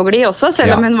henne på glid også,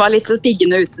 selv om hun var litt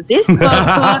piggende ute sist.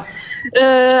 Så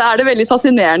er det veldig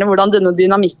fascinerende hvordan denne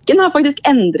dynamikken har faktisk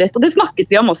endret, og det snakket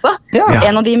vi om også.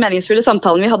 En av de meningsfulle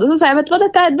samtalene vi hadde, så sa jeg, vet du hva,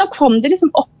 da kom det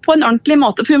liksom opp på en ordentlig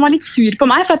måte, for hun var litt sur på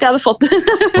meg for at jeg hadde fått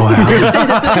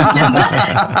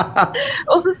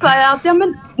Og så sa jeg at, ja, men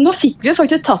nå fikk vi jo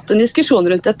faktisk tatt en diskusjon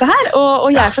rundt dette her, og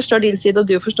jeg forstår din side, og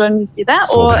du forstår min side,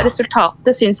 og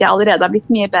resultatet synes jeg allerede har blitt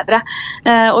mye bedre.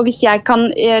 Og hvis jeg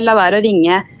kan la være å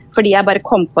ringe fordi jeg bare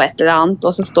kom på et eller annet, og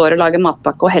så står og lager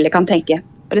matpakke, og heller kan tenke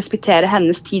respektere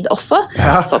hennes tid også,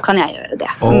 så kan jeg gjøre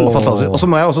det. Fantastisk. Og så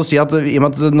må jeg også si at, i og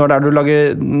med at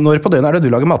når på døgnet er det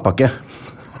du lager matpakke?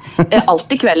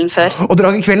 Alltid kvelden før. Og du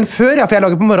lager kvelden før, ja, for jeg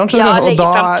lager på morgenen. Ja,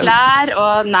 legger frem klær,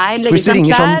 og nei, legger frem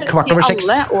klær sånn kvart over 6.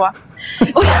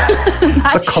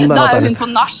 Nei, da er hun på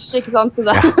nach, ikke sant?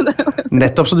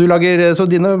 Nettopp, så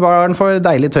dine barn får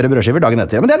deilig tørre brødskiver dagen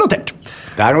etter. Men det er notert.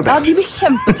 Ja, de blir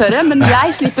kjempetørre, men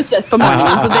jeg slipper stress på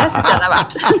morgenen, så det synes jeg det er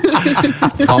verdt.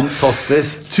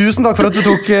 Fantastisk. Tusen takk for at du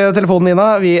tok telefonen, Nina.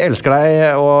 Vi elsker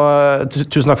deg, og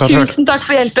tusen takk for at du hørte. Tusen takk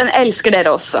for hjelpen. Elsker dere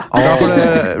også. Ja, for det.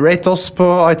 Rate oss på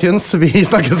iTunes. Vi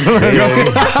snakkes en gang.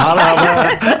 Ha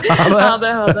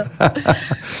det.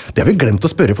 Det har vi glemt å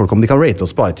spørre folk om de kan rate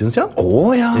oss på iTunes, Jan.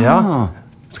 Ja.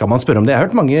 Skal man spørre om det? Jeg har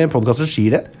hørt mange podcaster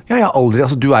sier det. Ja, aldri,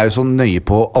 altså du er jo så nøye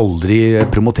på å aldri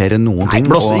promotere noen ting.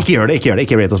 Nei, ikke gjør det,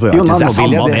 ikke rate oss på iTunes.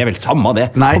 Det er vel samme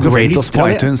det. Nei, rate oss på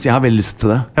iTunes, jeg har veldig lyst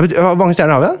til det. Hvor mange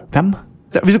stjerner har vi da? 5.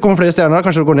 Hvis det kommer flere stjerner,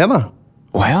 kanskje det går ned da?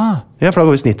 Ja, for da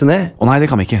går vi snittet ned. Nei,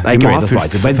 det kan vi ikke. Nei, ikke rate oss på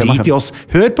iTunes, bare drit i oss.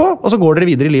 Hør på, og så går dere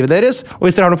videre i livet deres. Og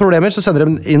hvis dere har noen problemer, så sender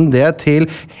dere inn det til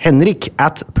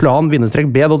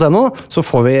henrik@plan-b.no, så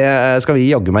skal vi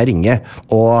jaggu meg ringe,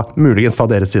 og muligens ta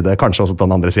deres side, kanskje også ta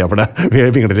den andre siden for det. Vi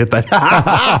vingler litt der.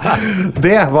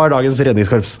 Det var dagens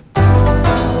redningskorps.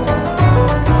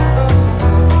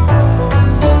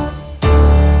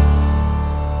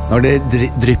 Når det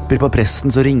drypper på presten,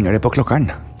 så ringer det på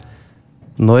klokkeren.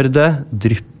 Når det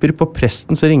drypper på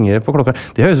presten, så ringer det på klokka.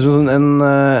 Det høres ut som en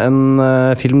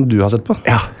film du har sett på.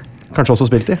 Ja. Kanskje også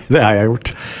spilt i. Det har jeg gjort.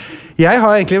 Jeg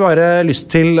har egentlig bare lyst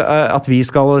til at vi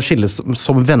skal skilles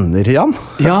som venner, Jan.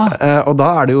 Ja. Og da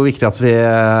er det jo viktig at vi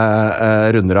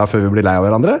runder av før vi blir lei av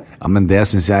hverandre. Ja, men det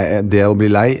synes jeg, det å bli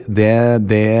lei,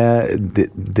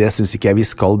 det synes ikke jeg vi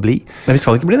skal bli. Nei, vi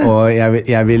skal ikke bli det. Og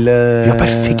jeg vil Vi har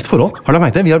perfekt forhold. Har du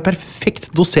merket det? Vi har perfekt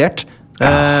dosert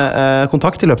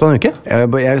kontakt i løpet av en uke. Jeg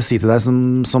vil si til deg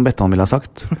som Bettan ville ha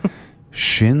sagt.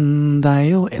 Skynd deg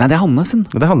jo... Nei, det er Hanne sin.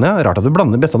 Det er Hanne, ja. Rart at du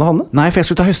blander Bettan og Hanne. Nei, for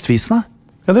jeg skulle ta høstvisene.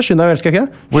 Ja, det skynd deg og elske, ikke?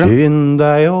 Skynd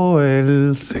deg og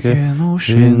elske,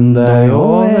 skynd deg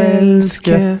og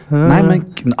elske. Nei, men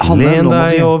Hanne... Len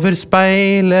deg over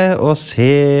speilet og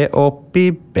se opp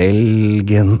i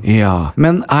belgen. Ja,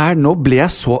 men nå ble jeg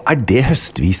så... Er det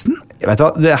høstvisen? Vet du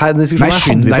hva, denne diskusjonen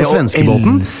hadde vi på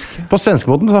svenskebåten. På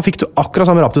svenskebåten, da fikk du akkurat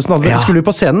samme raptusen. Da skulle vi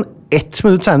på scenen 1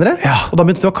 minutt senere, og da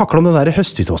begynte du å kakle om den der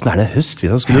høstvisen. Hvordan er det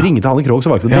høstvisen? Så skulle du ringe til Hanne Krogh,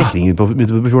 så var det ikke noe dekning på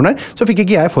fjorden der. Så fikk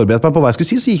ikke jeg forberedt meg på hva jeg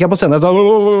skulle si, så gikk jeg på scenen og sa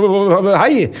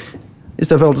hei! I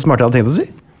stedet for alt det smarte jeg hadde tenkt å si.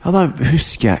 Ja, da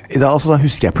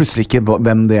husker jeg plutselig ikke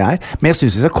hvem det er. Men jeg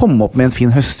synes vi skal komme opp med en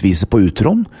fin høstvise på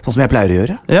utroen, sånn som jeg pleier å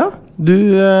gjøre. Ja,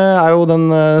 du er jo den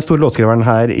store låtskriveren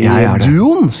her i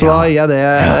duoen, så da gir jeg det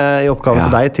i oppgave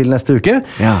til deg til neste uke.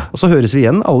 Og så høres vi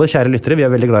igjen, alle kjære lyttere, vi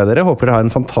er veldig glad i dere. Håper dere har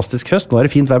en fantastisk høst. Nå er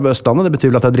det fint vær på Østlandet, det betyr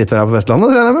vel at det er drittvær på Vestlandet,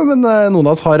 men noen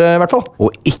av oss har det i hvert fall. Og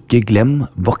ikke glem,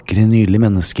 vakre, nydelige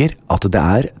mennesker, at det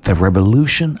er The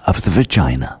Revolution of the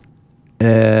Vagina.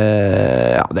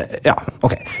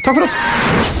 Ok. Takk for oss.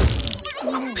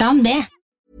 Plan B.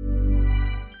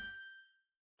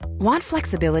 Want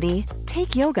flexibility?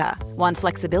 Take yoga. Want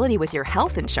flexibility with your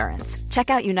health insurance? Check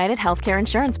out United Healthcare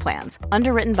Insurance Plans.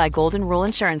 Underwritten by Golden Rule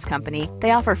Insurance Company, they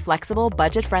offer flexible,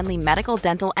 budget-friendly medical,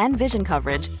 dental, and vision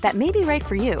coverage that may be right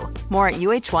for you. More at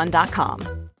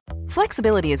uh1.com.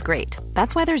 Flexibility is great.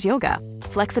 That's why there's yoga.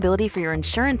 Flexibility for your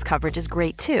insurance coverage is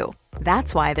great too.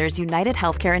 That's why there's United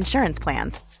Healthcare Insurance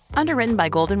Plans. Underwritten by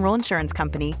Golden Rule Insurance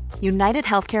Company, United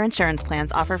Healthcare Insurance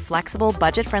Plans offer flexible,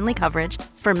 budget-friendly coverage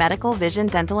for medical, vision,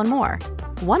 dental, and more.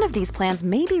 One of these plans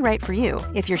may be right for you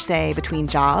if you're, say, between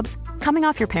jobs, coming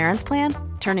off your parents' plan,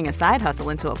 turning a side hustle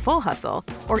into a full hustle,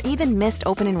 or even missed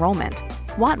open enrollment.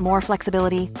 Want more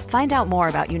flexibility? Find out more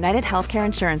about United Healthcare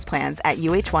Insurance Plans at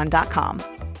uh1.com.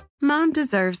 Mom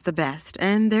deserves the best,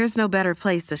 and there's no better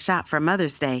place to shop for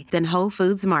Mother's Day than Whole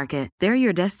Foods Market. They're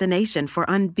your destination for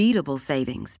unbeatable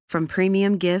savings, from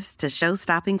premium gifts to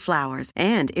show-stopping flowers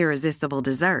and irresistible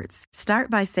desserts. Start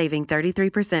by saving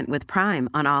 33% with Prime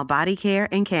on all body care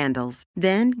and candles.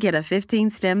 Then get a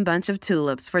 15-stem bunch of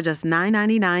tulips for just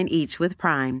 $9.99 each with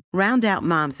Prime. Round out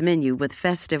Mom's menu with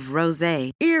festive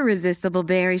rosé, irresistible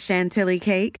berry chantilly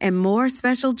cake, and more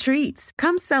special treats.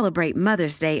 Come celebrate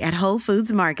Mother's Day at Whole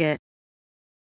Foods Market.